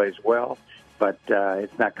Baltimore plays well, but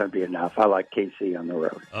it's not going to be enough. I like KC on the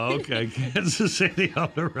road. Okay, Kansas City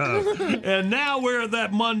on the road. And now we're at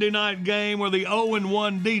that Monday night game where the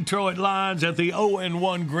 0-1 Detroit Lions at the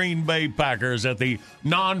 0-1 Green Bay Packers at the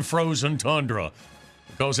non-frozen tundra.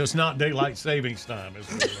 Because it's not daylight savings time, is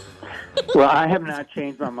it? Well, I have not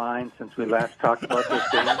changed my mind since we last talked about this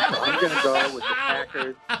game. So I'm going to go with the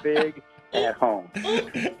Packers big at home.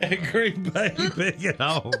 And Green Bay big at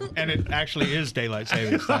home. And it actually is daylight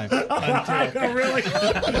savings time. Oh, really?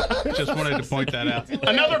 Just wanted to point that out.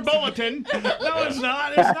 Another bulletin. No, it's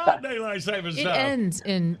not. It's not daylight savings time. It ends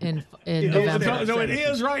in November. So it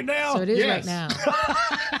is right now? So it is right now.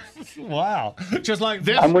 Wow. Just like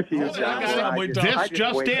this. I'm with you. This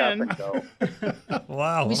just in.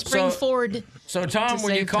 Wow. We spring forward. So, Tom,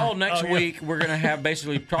 when you call next week, we're going to have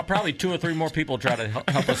basically probably 2 or 3 more people try to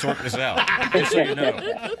help us sort this out. Just so you know.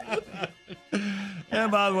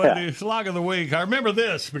 And by the way, the slog of the week, I remember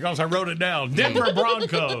this because I wrote it down. Denver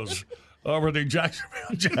Broncos over the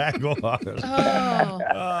Jacksonville Jaguars. Oh.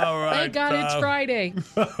 All right. Thank God it's Friday.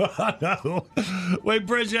 I know. We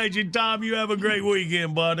appreciate you, Tom. You have a great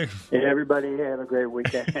weekend, buddy. Yeah, everybody have a great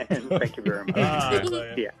weekend. Thank you very much.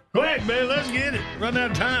 Yeah. Quick, man, let's get it. Run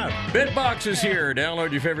out of time. BitBox is here.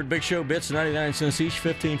 Download your favorite Big Show bits, 99 cents each,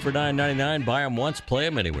 15 for $9.99. Buy them once, play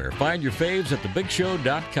them anywhere. Find your faves at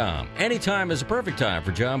thebigshow.com. Anytime is a perfect time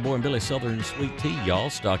for John Boy and Billy Southern Sweet Tea. Y'all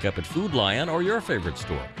stock up at Food Lion or your favorite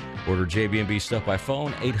store. Order JB&B Stuff by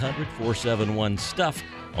phone, 800-471-STUFF.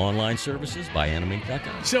 Online services by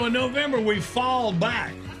animink.com. So in November, we fall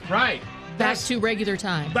back. Right. Back to regular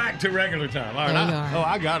time. Back to regular time. All right.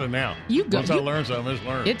 I got it now. You go. Once I learn something, it's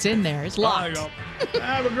learned. It's in there. It's locked.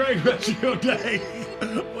 Have a great rest of your day.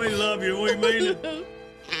 We love you. We mean it.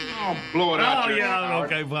 I'll blow it out. Oh, yeah.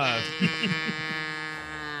 Okay, fine.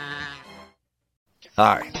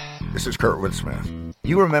 Hi, this is Kurtwood Smith.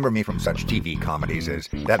 You remember me from such TV comedies as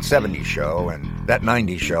That 70s Show and That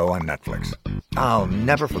 90s Show on Netflix. I'll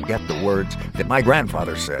never forget the words that my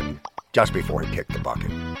grandfather said just before he kicked the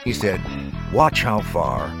bucket. He said, "Watch how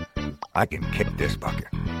far I can kick this bucket."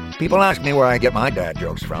 People ask me where I get my dad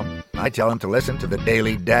jokes from. I tell them to listen to the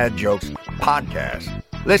Daily Dad Jokes podcast.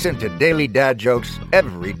 Listen to Daily Dad Jokes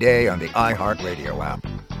every day on the iHeartRadio app,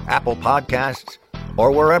 Apple Podcasts,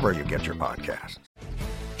 or wherever you get your podcasts.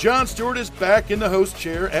 Jon Stewart is back in the host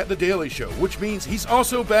chair at The Daily Show, which means he's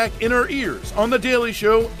also back in our ears on The Daily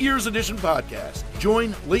Show Ears Edition podcast.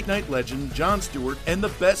 Join late-night legend Jon Stewart and the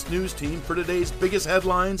best news team for today's biggest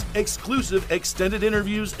headlines, exclusive extended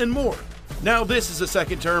interviews, and more. Now this is a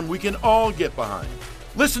second term we can all get behind.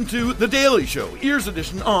 Listen to The Daily Show Ears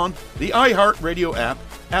Edition on the iHeartRadio app,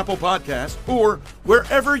 Apple Podcasts, or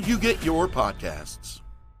wherever you get your podcasts.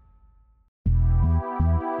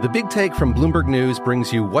 The Big Take from Bloomberg News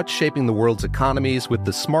brings you what's shaping the world's economies with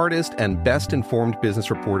the smartest and best-informed business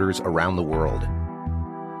reporters around the world.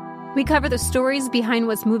 We cover the stories behind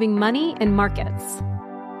what's moving money and markets,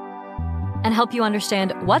 and help you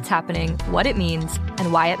understand what's happening, what it means,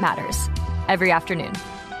 and why it matters every afternoon.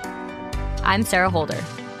 I'm Sarah Holder.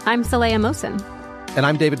 I'm Saleha Mohsin. And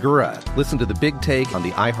I'm David Gura. Listen to The Big Take on the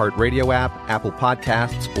iHeartRadio app, Apple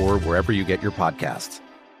Podcasts, or wherever you get your podcasts.